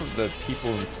half of the people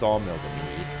in sawmill that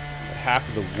we need. And half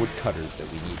of the woodcutters that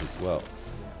we need as well.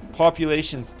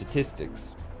 Population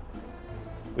statistics.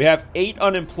 We have 8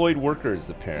 unemployed workers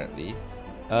apparently.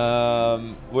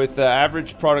 With the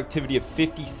average productivity of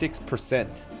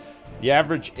 56%. The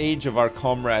average age of our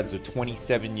comrades are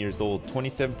 27 years old,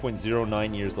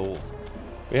 27.09 years old.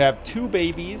 We have 2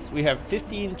 babies, we have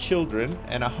 15 children,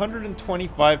 and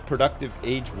 125 productive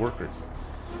age workers.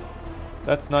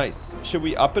 That's nice. Should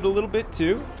we up it a little bit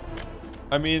too?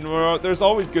 I mean, there's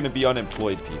always going to be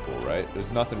unemployed people, right?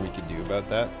 There's nothing we can do about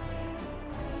that.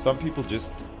 Some people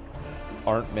just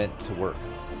aren't meant to work.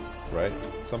 Right?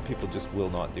 Some people just will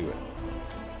not do it.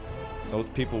 Those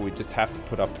people we just have to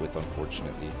put up with,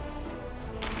 unfortunately.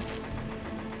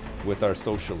 With our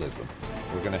socialism.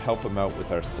 We're gonna help them out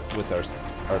with our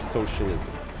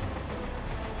socialism.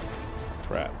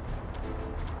 Crap.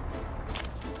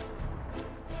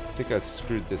 I think I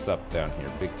screwed this up down here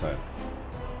big time.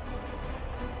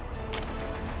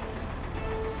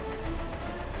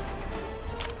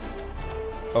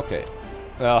 Okay.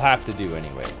 I'll have to do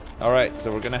anyway. Alright,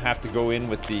 so we're gonna have to go in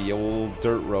with the old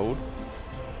dirt road.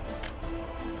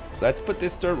 Let's put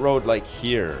this dirt road like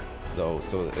here, though,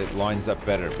 so it lines up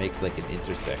better. It makes like an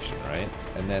intersection, right?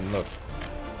 And then look.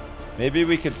 Maybe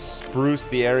we could spruce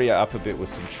the area up a bit with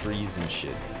some trees and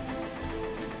shit.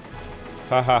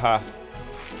 Ha ha ha.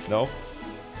 No?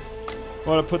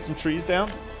 Wanna put some trees down?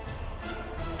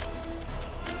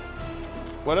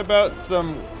 What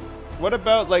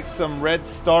about like some red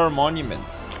star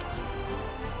monuments?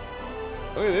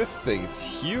 Look at this thing, it's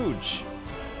huge.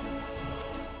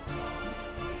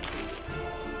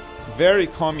 Very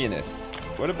communist.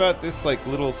 What about this like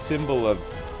little symbol of...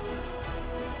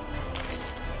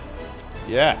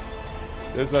 Yeah.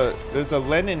 There's a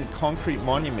Lenin concrete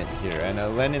monument here and a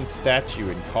Lenin statue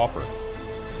in copper.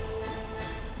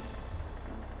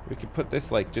 We could put this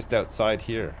like just outside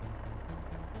here.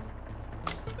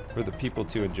 For the people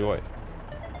to enjoy.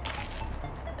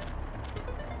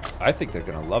 I think they're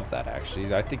gonna love that,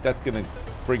 actually. I think that's gonna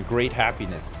bring great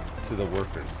happiness to the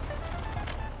workers.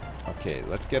 Okay,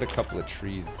 let's get a couple of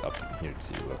trees up in here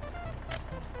too, look.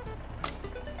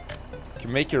 You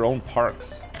can make your own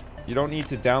parks. You don't need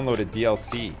to download a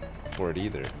DLC for it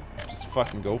either. Just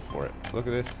fucking go for it. Look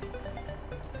at this.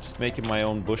 Just making my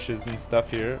own bushes and stuff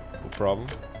here. No problem.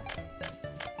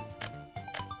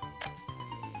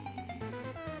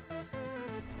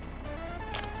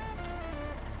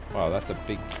 Wow, that's a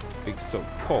big so.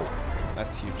 Whoa,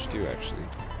 that's huge too, actually.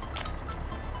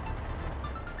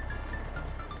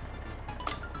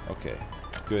 Okay,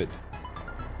 good.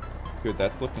 Good,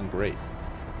 that's looking great.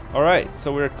 Alright,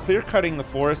 so we're clear cutting the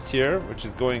forest here, which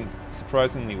is going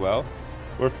surprisingly well.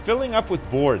 We're filling up with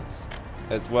boards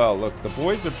as well. Look, the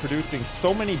boys are producing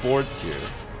so many boards here.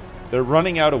 They're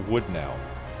running out of wood now,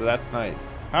 so that's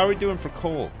nice. How are we doing for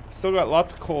coal? Still got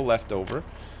lots of coal left over.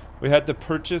 We had to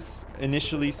purchase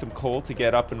initially some coal to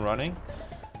get up and running.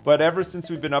 But ever since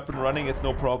we've been up and running, it's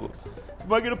no problem.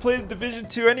 Am I going to play Division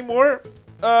 2 anymore?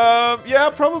 Yeah,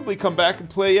 I'll probably come back and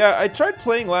play. Yeah, I tried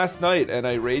playing last night and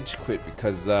I rage quit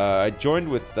because I joined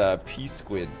with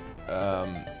P-Squid.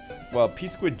 Well,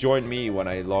 P-Squid joined me when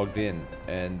I logged in,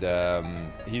 and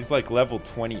he's like level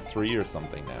 23 or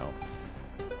something now.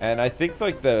 And I think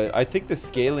like the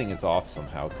scaling is off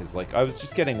somehow, because like I was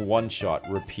just getting one shot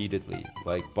repeatedly,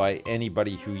 like by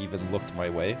anybody who even looked my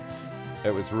way.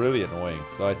 It was really annoying.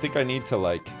 So I think I need to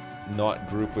like not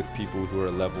group with people who are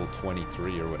level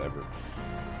 23 or whatever,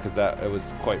 because it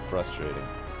was quite frustrating.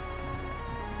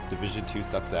 Division 2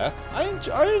 sucks ass. I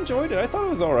enjoyed it. I thought it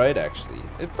was alright, actually.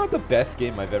 It's not the best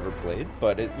game I've ever played,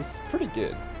 but it was pretty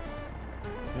good.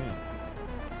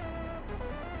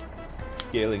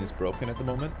 Scaling is broken at the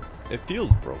moment. It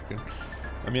feels broken.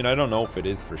 I mean, I don't know if it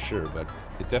is for sure, but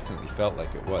it definitely felt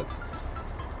like it was.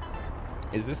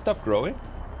 Is this stuff growing?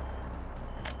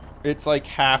 It's like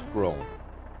half grown.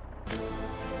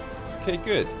 Okay,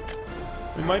 good.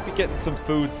 We might be getting some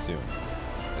food soon.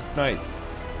 It's nice.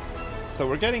 So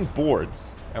we're getting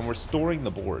boards, and we're storing the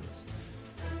boards.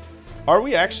 Are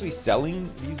we actually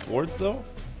selling these boards, though?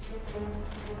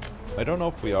 I don't know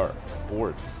if we are.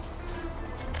 Boards.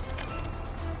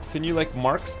 Can you, like,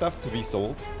 mark stuff to be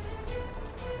sold?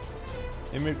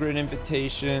 Immigrant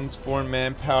invitations, foreign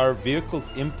manpower, vehicles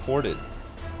imported.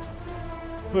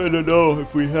 I don't know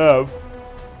if we have.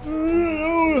 I don't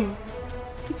know.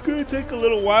 It's gonna take a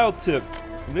little while to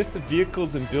list of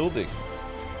vehicles and buildings.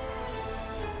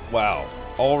 Wow,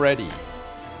 already.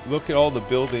 Look at all the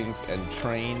buildings and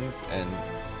trains and...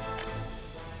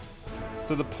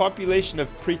 So the population of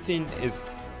Pritin is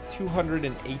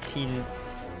 218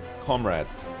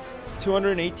 comrades.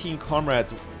 218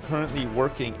 comrades currently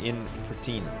working in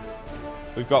Pritin.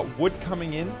 We've got wood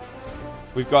coming in.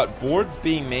 We've got boards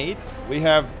being made. We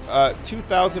have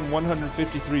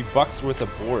 2,153 bucks worth of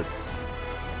boards.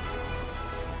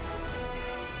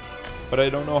 But I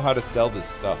don't know how to sell this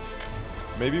stuff.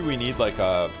 Maybe we need like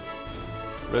a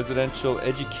residential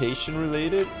education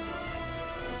related.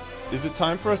 Is it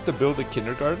time for us to build a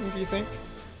kindergarten, do you think?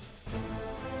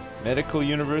 Medical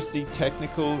university,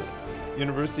 technical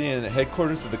university, and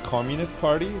headquarters of the Communist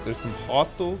Party. There's some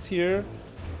hostels here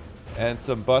and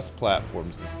some bus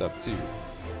platforms and stuff too.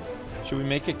 Should we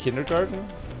make a kindergarten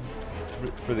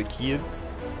for the kids?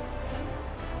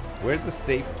 Where's a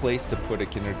safe place to put a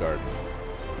kindergarten?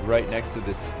 Right next to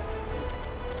this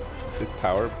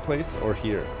power place, or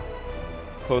here?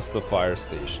 Close to the fire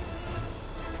station.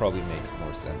 Probably makes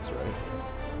more sense, right?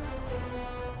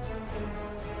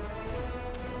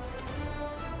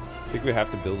 I think we have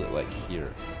to build it like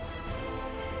here.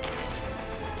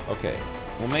 Okay,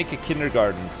 we'll make a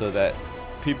kindergarten so that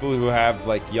people who have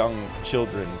like young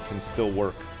children can still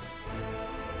work.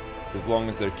 As long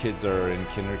as their kids are in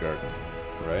kindergarten,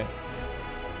 right?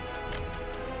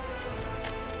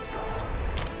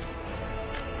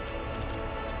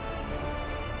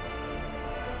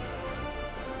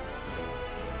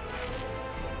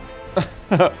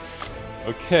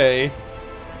 Okay.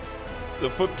 The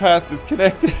footpath is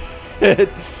connected.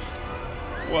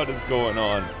 What is going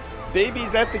on?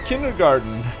 Babies at the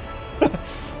kindergarten.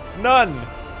 None.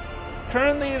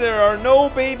 Currently, there are no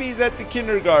babies at the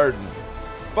kindergarten.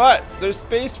 But there's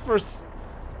space for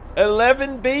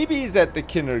 11 babies at the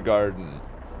kindergarten.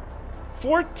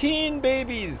 14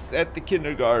 babies at the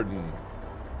kindergarten.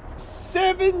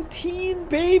 17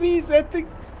 babies at the...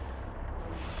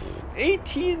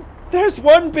 18... There's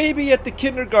one baby at the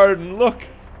kindergarten. Look,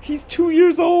 he's 2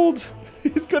 years old.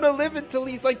 He's gonna live until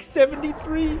he's like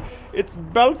 73. It's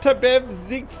Baltabev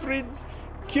Siegfrieds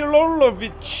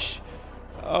Kirolovich.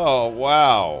 Oh,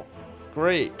 wow.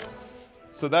 Great.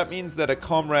 So that means that a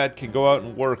comrade can go out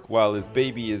and work while his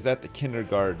baby is at the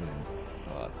kindergarten.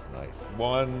 Oh, that's nice.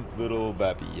 One little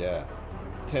baby, yeah.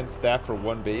 10 staff for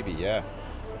one baby, yeah.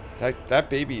 That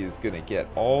baby is gonna get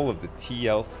all of the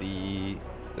TLC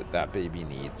that baby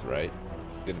needs, right?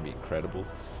 It's gonna be incredible.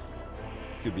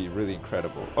 Could be really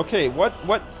incredible. Okay,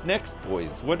 what's next,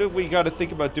 boys? What do we got to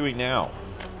think about doing now?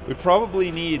 We probably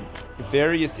need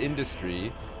various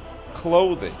industry,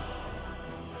 clothing.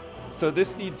 So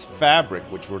this needs fabric,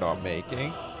 which we're not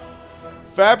making.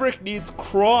 Fabric needs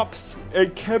crops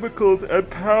and chemicals and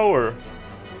power.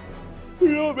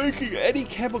 We're not making any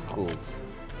chemicals.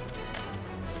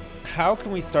 How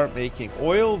can we start making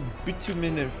oil,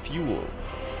 bitumen, and fuel?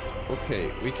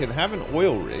 Okay, we can have an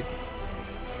oil rig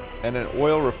and an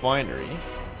oil refinery.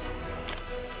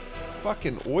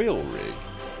 Fucking oil rig.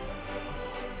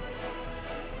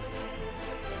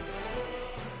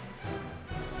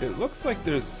 It looks like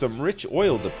there's some rich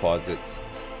oil deposits.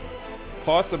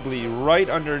 Possibly right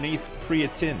underneath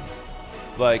Priatin.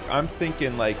 Like, I'm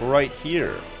thinking like right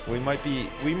here. We might be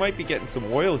getting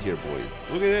some oil here, boys.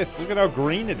 Look at this. Look at how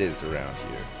green it is around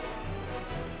here.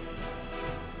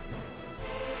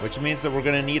 Which means that we're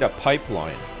going to need a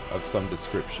pipeline of some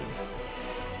description.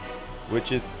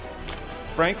 Which is,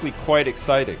 frankly, quite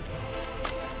exciting.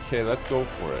 Okay, let's go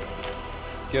for it.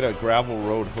 Let's get a gravel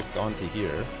road hooked onto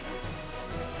here.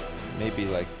 Maybe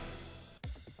like...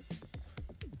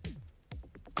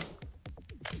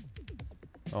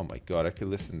 Oh my god, I could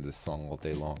listen to this song all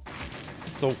day long.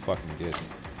 It's so fucking good.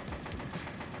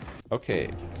 Okay,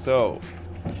 so...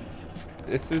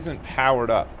 This isn't powered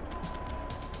up.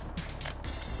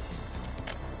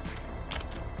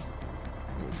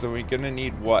 So we're gonna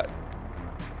need what?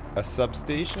 A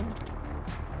substation?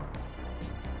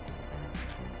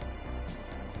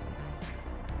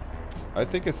 I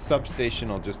think a substation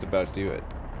will just about do it.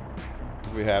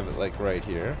 We have it like right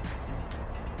here.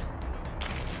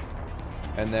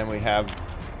 And then we have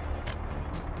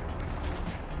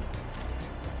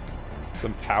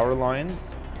some power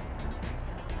lines.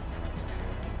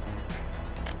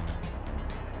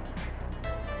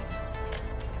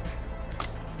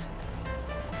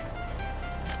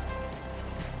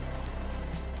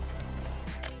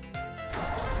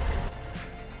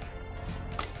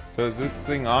 So is this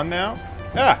thing on now?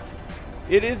 Ah!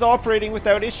 It is operating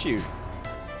without issues.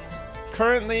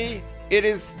 Currently, it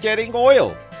is getting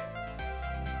oil.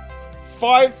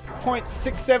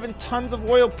 5.67 tons of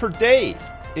oil per day,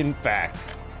 in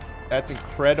fact. That's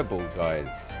incredible,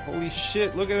 guys. Holy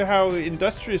shit, look at how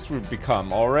industrious we've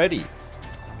become already.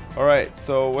 Alright,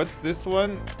 so what's this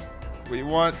one? We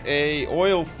want a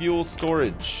oil fuel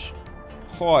storage.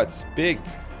 Oh, it's big.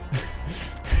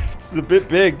 It's a bit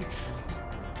big.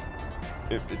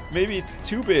 Maybe it's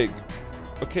too big.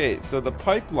 Okay, so the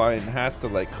pipeline has to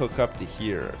like hook up to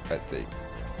here, I think.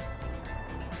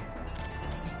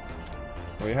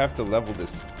 We have to level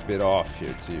this bit off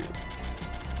here too.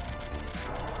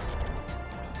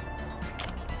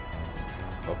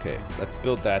 Okay, let's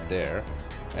build that there.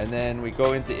 And then we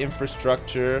go into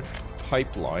infrastructure,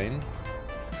 pipeline,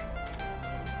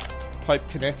 pipe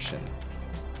connection.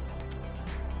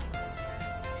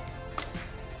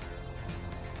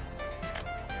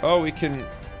 Oh, we can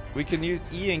use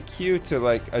E and Q to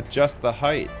like adjust the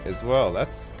height as well.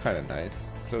 That's kind of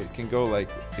nice. So it can go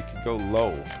like, it can go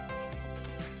low.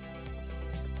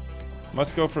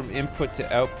 Must go from input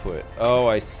to output. Oh,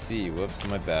 I see. Whoops,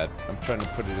 my bad. I'm trying to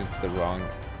put it into the wrong.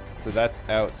 So that's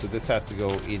out. So this has to go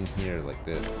in here like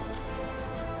this.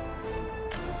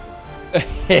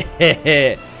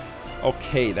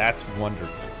 Okay, that's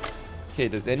wonderful. Okay,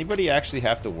 does anybody actually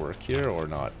have to work here or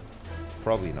not?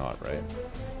 Probably not, right?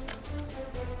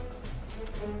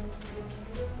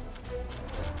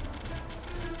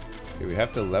 Okay, we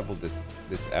have to level this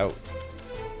out.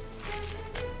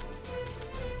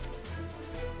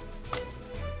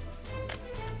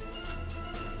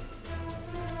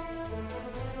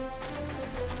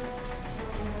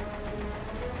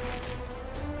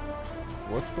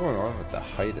 What's going on with the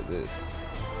height of this?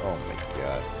 Oh my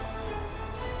god.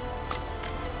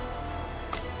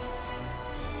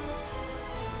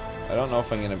 I don't know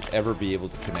if I'm going to ever be able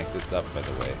to connect this up, by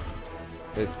the way.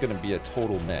 It's going to be a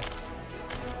total mess.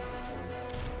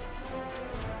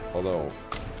 Although,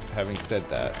 having said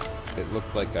that, it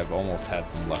looks like I've almost had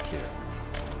some luck here.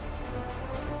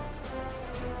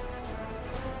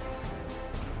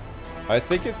 I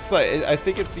think it's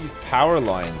these power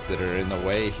lines that are in the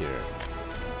way here.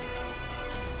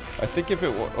 I think if it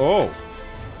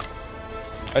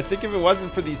I think if it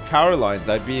wasn't for these power lines,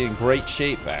 I'd be in great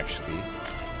shape, actually.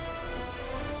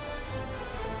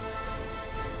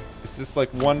 It's just like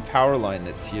one power line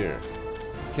that's here.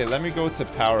 Okay, let me go to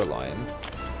power lines.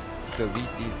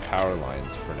 Delete these power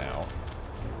lines for now.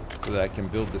 So that I can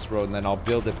build this road, and then I'll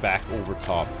build it back over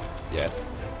top.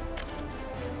 Yes.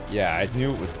 Yeah, I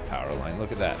knew it was the power line.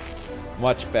 Look at that.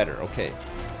 Much better. Okay.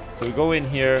 So we go in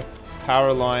here.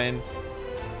 Power line.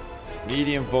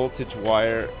 Medium voltage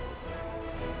wire.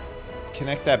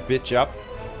 Connect that bitch up.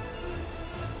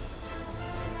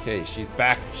 Okay, she's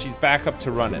back. She's back up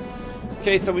to running.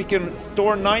 Okay, so we can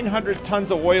store 900 tons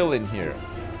of oil in here.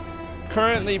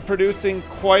 Currently producing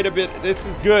quite a bit. This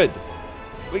is good.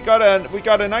 We got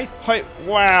a nice pipe.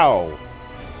 Wow.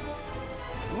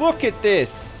 Look at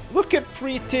this. Look at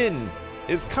Pritin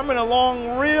is coming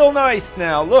along real nice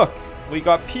now. Look, we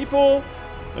got people.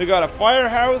 We got a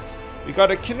firehouse. We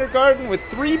got a kindergarten with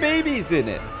 3 babies in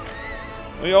it.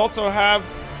 We also have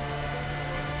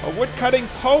a wood cutting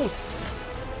post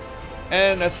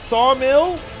and a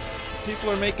sawmill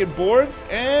People are making boards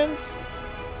and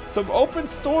some open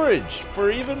storage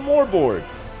for even more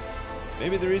boards.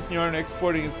 Maybe the reason you aren't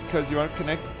exporting is because you aren't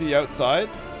connected to the outside?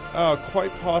 Oh,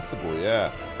 quite possible,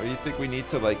 yeah. Or you think we need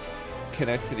to like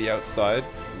connect to the outside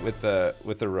with a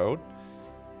road?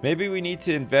 Maybe we need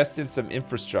to invest in some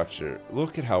infrastructure.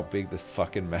 Look at how big this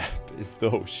fucking map is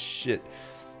though. Shit.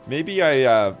 Maybe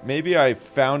I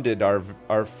founded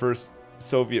our first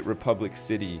Soviet Republic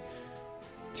city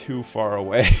too far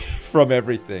away from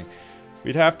everything.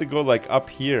 We'd have to go like up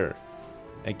here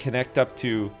and connect up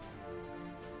to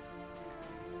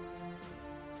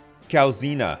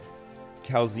Kalzina.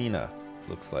 Kalzina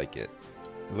looks like it.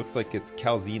 It looks like it's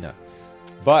Kalzina.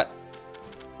 But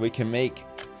we can make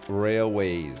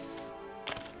railways.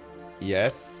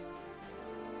 Yes.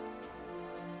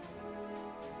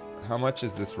 How much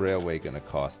is this railway gonna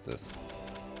cost us?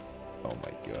 Oh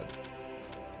my god.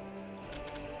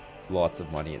 Lots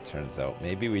of money, it turns out.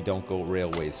 Maybe we don't go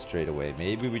railways straight away.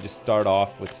 Maybe we just start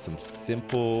off with some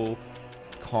simple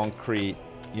concrete,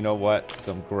 you know what,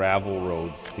 some gravel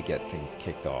roads to get things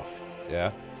kicked off.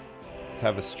 Yeah? Let's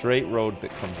have a straight road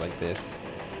that comes like this.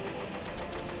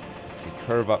 We can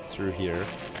curve up through here.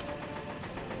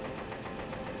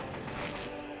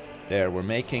 There, we're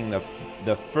making the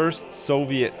first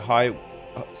Soviet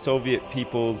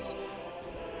People's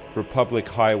Republic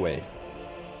highway.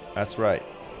 That's right.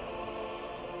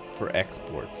 For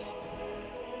exports.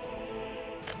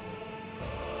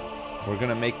 We're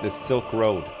gonna make the Silk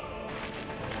Road.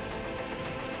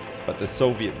 But the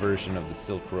Soviet version of the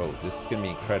Silk Road. This is gonna be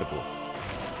incredible.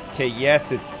 Okay,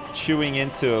 yes, it's chewing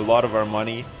into a lot of our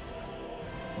money.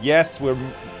 Yes, we're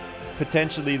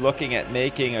potentially looking at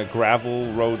making a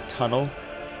gravel road tunnel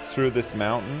through this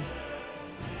mountain.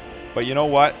 But you know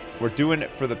what? We're doing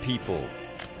it for the people.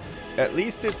 At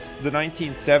least it's the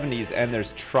 1970s and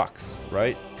there's trucks,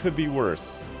 right? Could be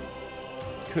worse.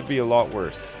 Could be a lot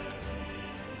worse.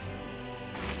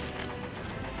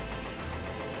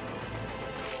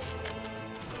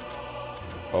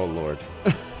 Oh Lord.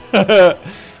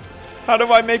 How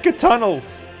do I make a tunnel?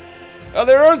 Oh,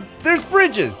 there's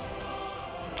bridges.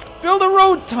 Build a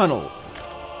road tunnel.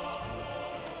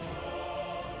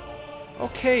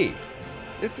 Okay.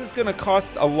 This is gonna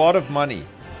cost a lot of money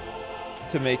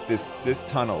to make this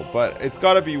tunnel, but it's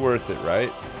gotta be worth it,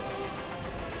 right?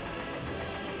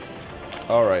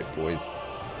 Alright, boys.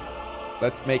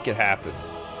 Let's make it happen.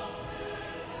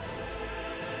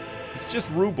 It's just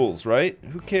rubles, right?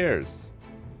 Who cares?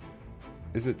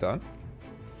 Is it done?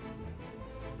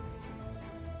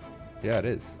 Yeah, it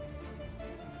is.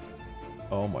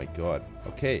 Oh my god.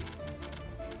 Okay.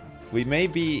 We may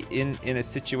be in a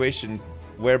situation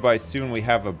whereby soon we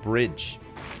have a bridge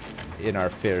in our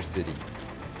fair city.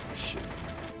 Shit.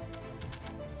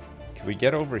 Can we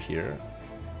get over here?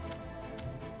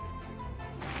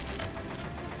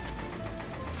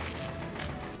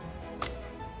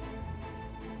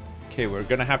 Okay, we're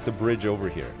gonna have to bridge over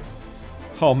here.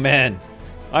 Oh man,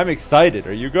 I'm excited.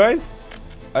 Are you guys?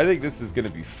 I think this is gonna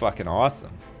be fucking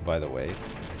awesome, by the way.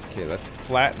 Okay, let's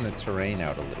flatten the terrain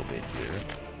out a little bit here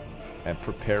and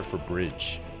prepare for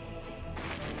bridge.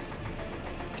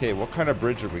 Okay, what kind of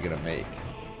bridge are we gonna make?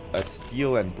 A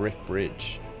steel and brick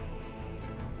bridge.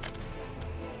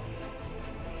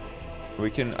 We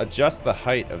can adjust the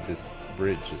height of this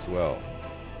bridge as well,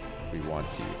 if we want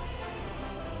to.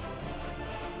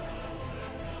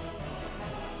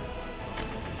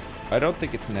 I don't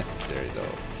think it's necessary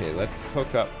though. Okay, let's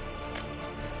hook up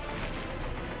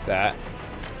that.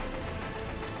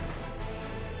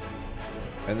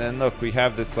 And then look, we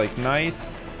have this like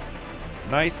nice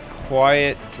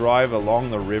quiet drive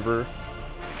along the river,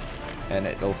 and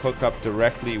it'll hook up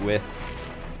directly with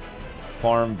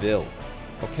Farmville.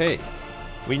 Okay,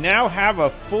 we now have a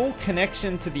full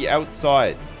connection to the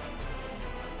outside.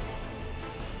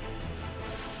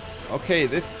 Okay,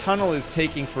 this tunnel is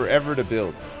taking forever to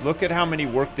build. Look at how many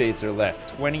workdays are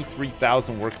left.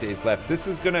 23,000 workdays left. This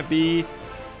is gonna be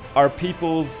our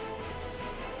people's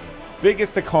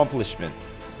biggest accomplishment.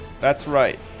 That's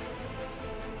right.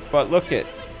 But look it.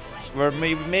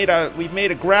 We've made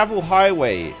a gravel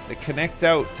highway that connects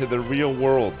out to the real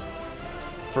world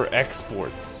for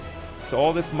exports. So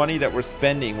all this money that we're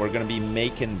spending, we're gonna be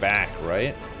making back,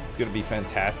 right? It's gonna be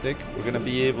fantastic. We're gonna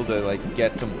be able to like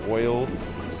get some oil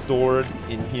stored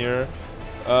in here.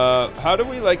 How do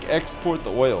we like export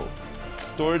the oil?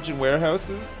 Storage in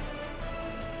warehouses?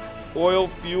 Oil,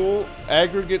 fuel,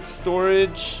 aggregate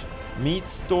storage, meat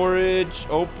storage,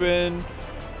 open,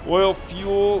 oil,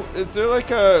 fuel. Is there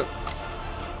like a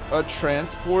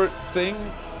transport thing?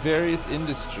 Various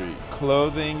industry,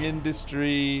 clothing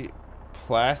industry,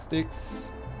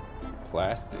 plastics,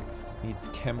 Plastics. Needs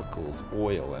chemicals,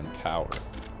 oil, and power.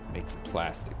 Makes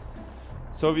plastics.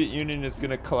 Soviet Union is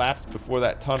gonna collapse before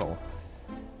that tunnel.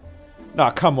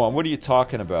 Nah, come on. What are you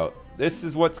talking about? This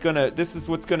is what's gonna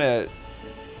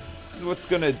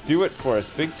do it for us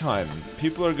big time.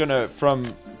 People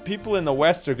in the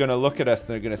West are gonna look at us and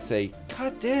they're gonna say,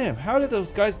 God damn, how did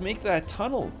those guys make that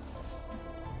tunnel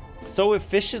so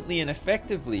efficiently and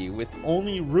effectively with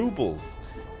only rubles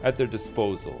at their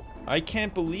disposal? I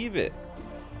can't believe it.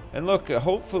 And look,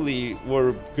 hopefully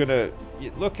we're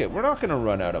not gonna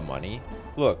run out of money.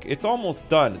 Look, it's almost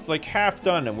done. It's like half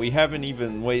done and we haven't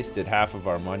even wasted half of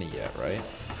our money yet, right?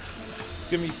 It's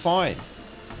gonna be fine.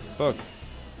 Look,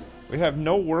 we have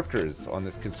no workers on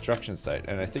this construction site,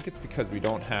 and I think it's because we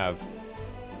don't have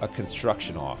a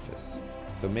construction office.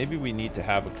 So maybe we need to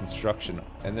have a construction,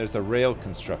 and there's a rail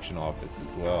construction office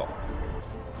as well.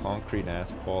 Concrete and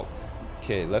asphalt.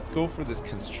 Okay, let's go for this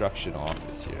construction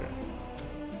office here.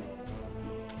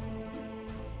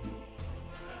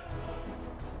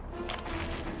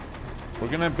 We're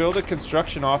gonna build a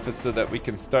construction office so that we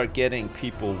can start getting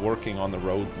people working on the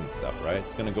roads and stuff, right?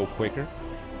 It's gonna go quicker.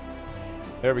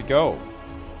 There we go.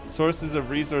 Sources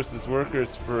of resources,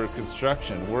 workers for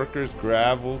construction. Workers,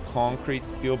 gravel, concrete,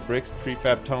 steel, bricks,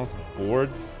 prefab tunnels,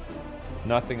 boards.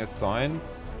 Nothing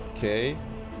assigned. Okay.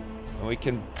 And we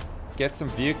can get some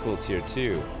vehicles here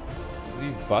too. Are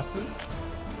these buses?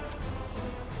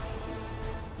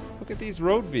 Look at these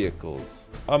road vehicles.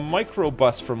 A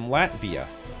microbus from Latvia.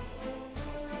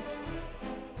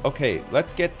 Okay,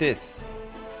 let's get this.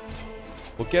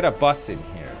 We'll get a bus in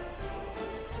here.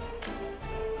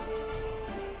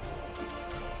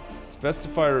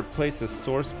 Specify replace a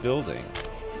source building.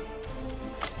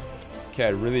 Okay, I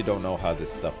really don't know how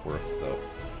this stuff works though.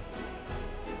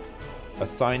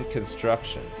 Assign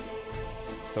construction.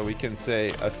 So we can say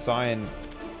assign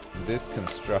this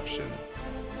construction.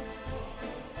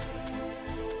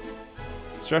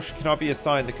 Construction cannot be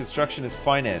assigned. The construction is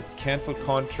financed. Cancel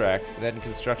contract. Then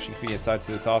construction can be assigned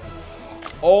to this office.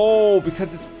 Oh,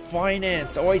 because it's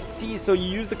financed. Oh, I see. So you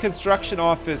use the construction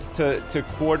office to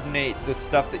coordinate the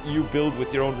stuff that you build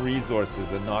with your own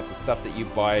resources and not the stuff that you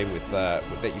buy with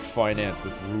that you finance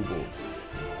with rubles.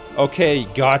 Okay,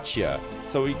 gotcha.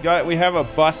 So we have a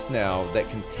bus now that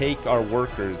can take our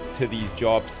workers to these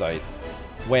job sites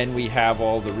when we have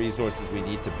all the resources we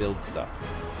need to build stuff.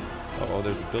 Uh-oh,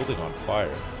 there's a building on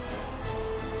fire.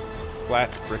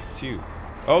 Flats brick 2.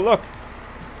 Oh, look!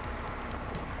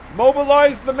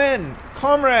 Mobilize the men!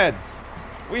 Comrades!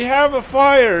 We have a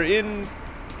fire in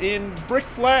Brick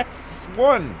Flats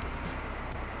 1.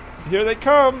 Here they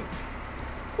come!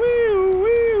 Woo,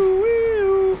 woo,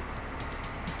 woo!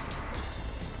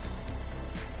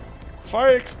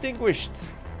 Fire extinguished!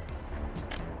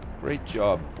 Great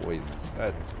job, boys.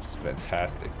 That's just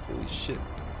fantastic. Holy shit.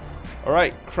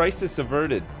 Alright, crisis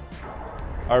averted.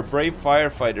 Our brave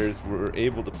firefighters were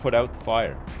able to put out the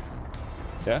fire.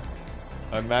 Yeah?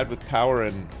 I'm mad with power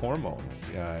and hormones.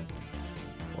 Yeah.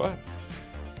 What?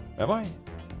 Am I?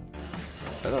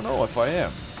 I don't know if I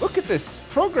am. Look at this!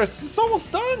 Progress is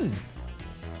almost done!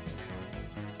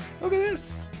 Look at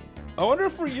this! I wonder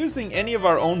if we're using any of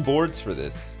our own boards for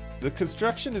this. The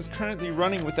construction is currently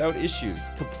running without issues,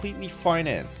 completely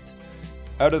financed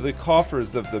out of the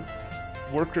coffers of the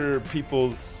Worker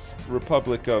People's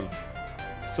Republic of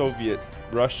Soviet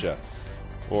Russia,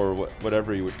 or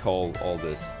whatever you would call all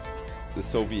this, the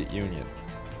Soviet Union.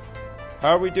 How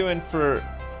are we doing for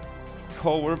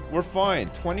coal? We're fine.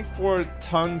 24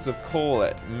 tons of coal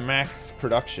at max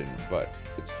production, but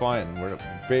it's fine. We're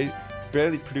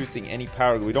barely producing any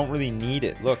power. We don't really need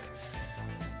it. Look,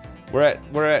 we're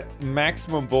at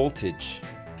maximum voltage,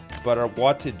 but our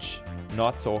wattage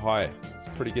not so high.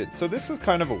 Pretty good. So this was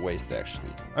kind of a waste,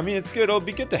 actually. I mean, it's good. It'll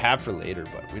be good to have for later,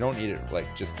 but we don't need it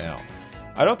like just now.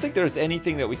 I don't think there's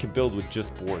anything that we can build with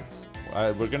just boards.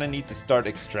 We're gonna need to start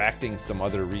extracting some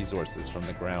other resources from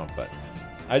the ground, but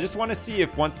I just want to see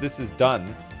if once this is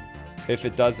done, if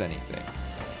it does anything.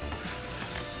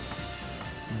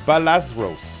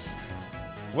 Balazros.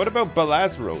 What about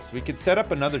Balazros? We could set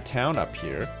up another town up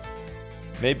here.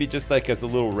 Maybe just like as a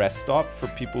little rest stop for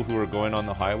people who are going on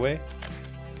the highway.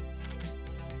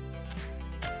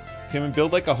 Can we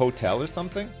build like a hotel or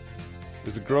something?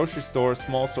 There's a grocery store,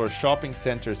 small store, shopping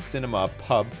center, cinema,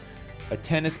 pub, a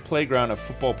tennis playground, a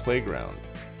football playground.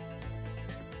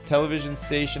 Television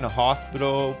station, a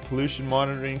hospital, pollution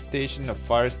monitoring station, a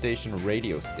fire station, a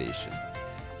radio station.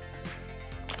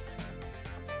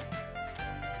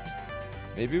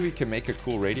 Maybe we can make a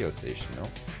cool radio station, no?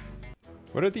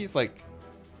 What are these like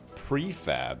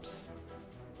prefabs?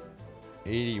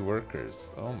 80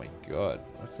 workers. Oh my god.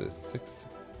 What's this? 6.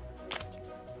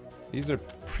 These are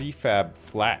prefab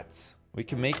flats. We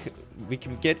can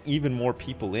get even more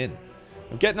people in.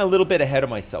 I'm getting a little bit ahead of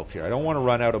myself here. I don't want to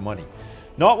run out of money.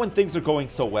 Not when things are going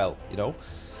so well, you know?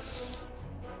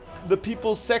 The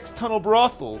People's Sex Tunnel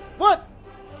Brothel. What?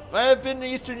 I have been to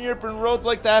Eastern Europe, and roads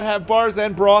like that have bars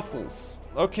and brothels.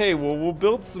 Okay, well, we'll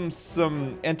build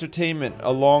some entertainment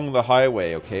along the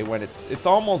highway, okay? When it's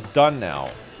almost done now.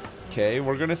 Okay,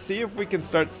 we're gonna see if we can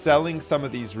start selling some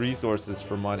of these resources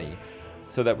for money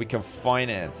so that we can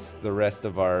finance the rest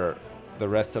of our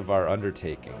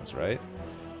undertakings, right?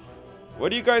 What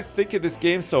do you guys think of this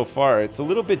game so far? It's a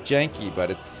little bit janky,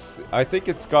 but I think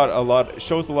it's got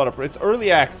shows a lot of, it's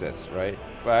early access, right?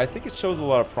 But I think it shows a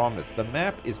lot of promise. The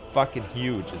map is fucking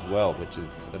huge as well, which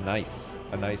is a nice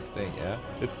thing, yeah?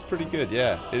 It's pretty good,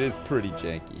 yeah. It is pretty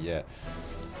janky, yeah.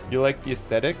 You like the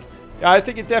aesthetic? Yeah, I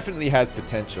think it definitely has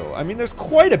potential. I mean, there's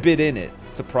quite a bit in it,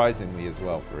 surprisingly as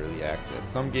well, for early access.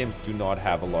 Some games do not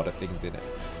have a lot of things in it.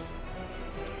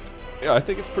 Yeah, I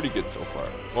think it's pretty good so far.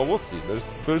 Well, we'll see.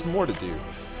 There's more to do.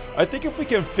 I think if we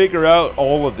can figure out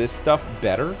all of this stuff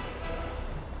better,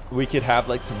 we could have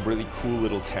like some really cool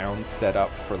little towns set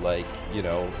up for like, you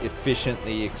know,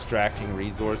 efficiently extracting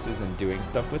resources and doing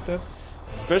stuff with them.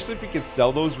 Especially if we could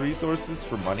sell those resources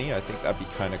for money, I think that'd be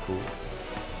kind of cool.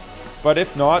 But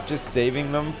if not, just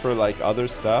saving them for like other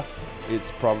stuff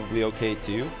is probably okay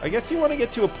too. I guess you want to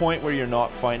get to a point where you're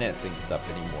not financing stuff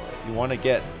anymore. You want to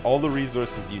get all the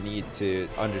resources you need to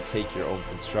undertake your own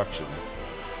constructions,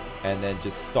 and then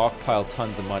just stockpile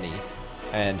tons of money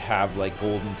and have like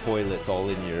golden toilets all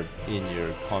in your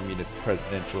communist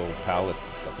presidential palace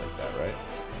and stuff like that, right?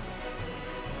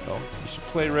 Well, you should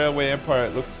play Railway Empire.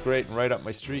 It looks great and right up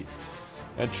my street.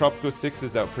 And Tropico 6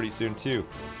 is out pretty soon too.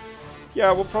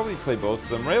 Yeah, we'll probably play both of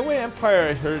them. Railway Empire,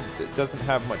 I heard, it doesn't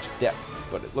have much depth,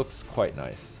 but it looks quite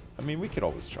nice. I mean, we could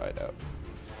always try it out.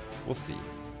 We'll see.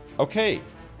 Okay,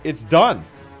 it's done.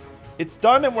 It's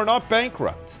done and we're not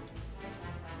bankrupt.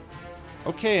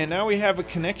 Okay, and now we have a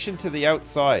connection to the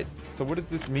outside. So what does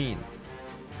this mean?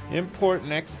 Import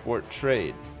and export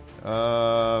trade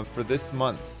for this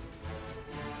month.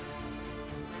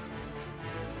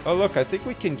 Oh look, I think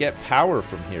we can get power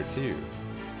from here too.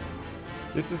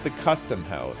 This is the custom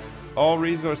house. All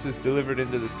resources delivered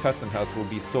into this custom house will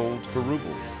be sold for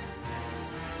rubles.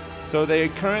 So they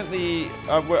currently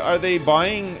are they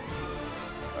buying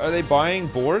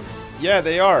boards? Yeah,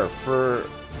 they are, for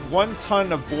 1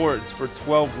 ton of boards for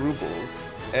 12 rubles.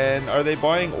 And are they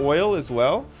buying oil as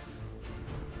well?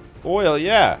 Oil,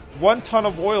 yeah. 1 ton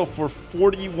of oil for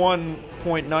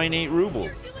 41.98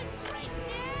 rubles.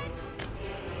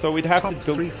 So we'd have Top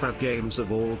 3 fab games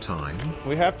of all time.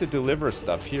 We have to deliver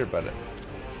stuff here, but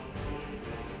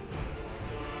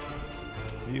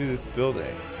view this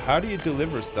building. How do you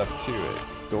deliver stuff to it?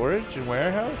 Storage and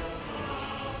warehouse?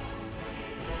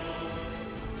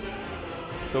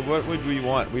 So what would we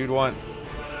want? We would want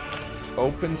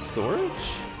open storage?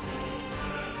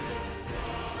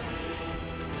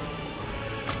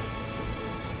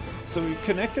 So we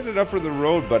connected it up with the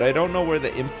road, but I don't know where the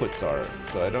inputs are.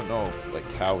 So I don't know if,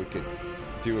 like, how we could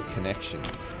do a connection.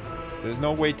 There's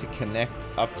no way to connect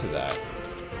up to that.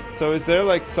 So is there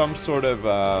like some sort of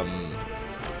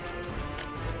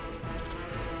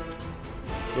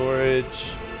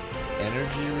storage,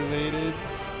 energy related?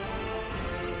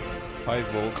 High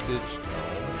voltage,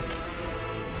 no.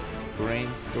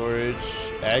 Grain storage,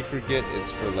 aggregate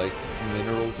is for like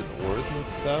minerals and ores and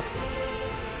stuff.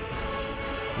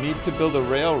 Need to build a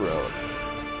railroad.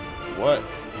 What?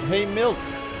 Hey Milk,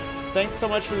 thanks so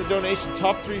much for the donation.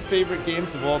 Top 3 favorite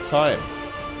games of all time.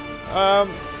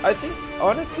 I think,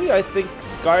 honestly, I think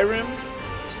Skyrim,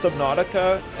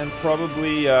 Subnautica, and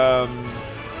probably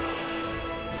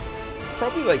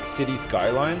like City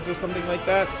Skylines or something like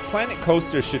that. Planet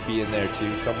Coaster should be in there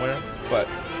too somewhere, but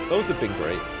those have been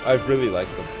great. I've really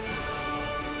liked them.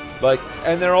 Like,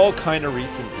 and they're all kind of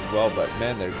recent as well, but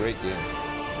man, they're great games.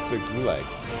 It's a gulag.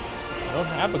 I don't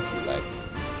have a gulag.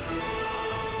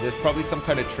 There's probably some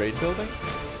kind of trade building.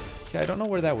 Yeah, I don't know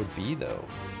where that would be though.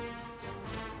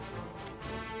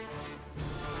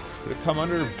 Would it come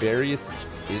under various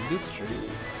industry?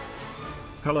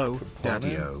 Hello,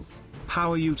 Daddy-O.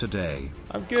 How are you today?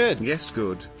 I'm good. Yes,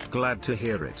 good. Glad to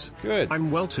hear it. Good.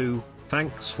 I'm well too.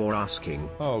 Thanks for asking.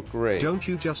 Oh, great. Don't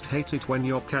you just hate it when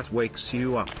your cat wakes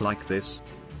you up like this?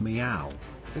 Meow.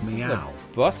 This meow. is a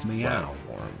bus meow.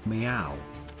 platform. Meow.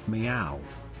 Meow.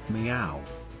 Meow.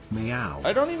 Meow.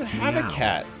 I don't even have meow. a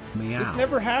cat. Meow. This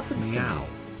never happens meow.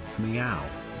 to me. Meow.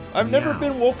 I've never meow.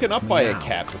 been woken up by a meow.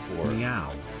 cat before.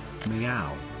 Meow.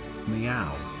 Meow.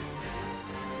 Meow.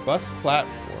 Bus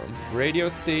platform, radio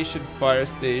station, fire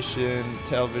station,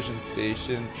 television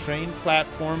station, train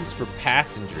platforms for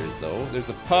passengers though. There's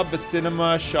a pub, a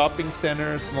cinema, shopping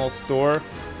center, a small store.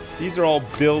 These are all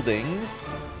buildings.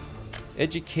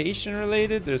 Education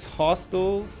related, there's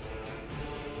hostels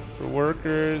for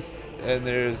workers, and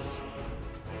there's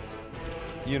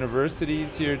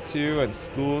universities here too, and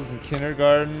schools and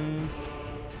kindergartens.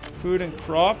 Food and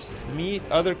crops, meat,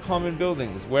 other common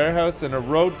buildings, warehouse, and a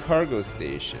road cargo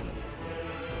station.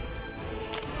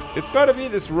 It's got to be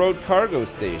this road cargo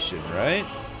station, right?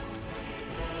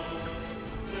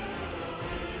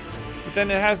 But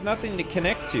then it has nothing to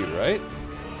connect to, right?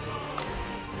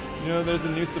 You know, there's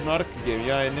a new Subnautica game.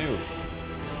 Yeah, I knew.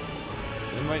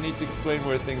 They might need to explain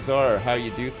where things are, how you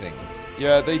do things.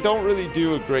 Yeah, they don't really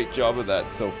do a great job of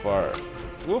that so far.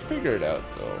 We'll figure it out,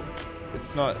 though.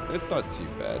 It's not too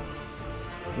bad.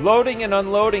 Loading and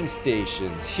unloading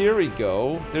stations. Here we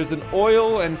go. There's an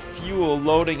oil and fuel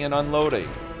loading and unloading.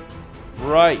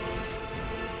 Right.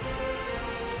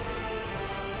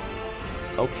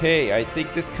 Okay, I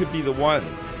think this could be the one.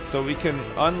 So we can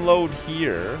unload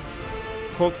here,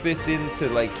 hook this into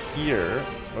like here,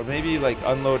 or maybe like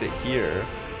unload it here.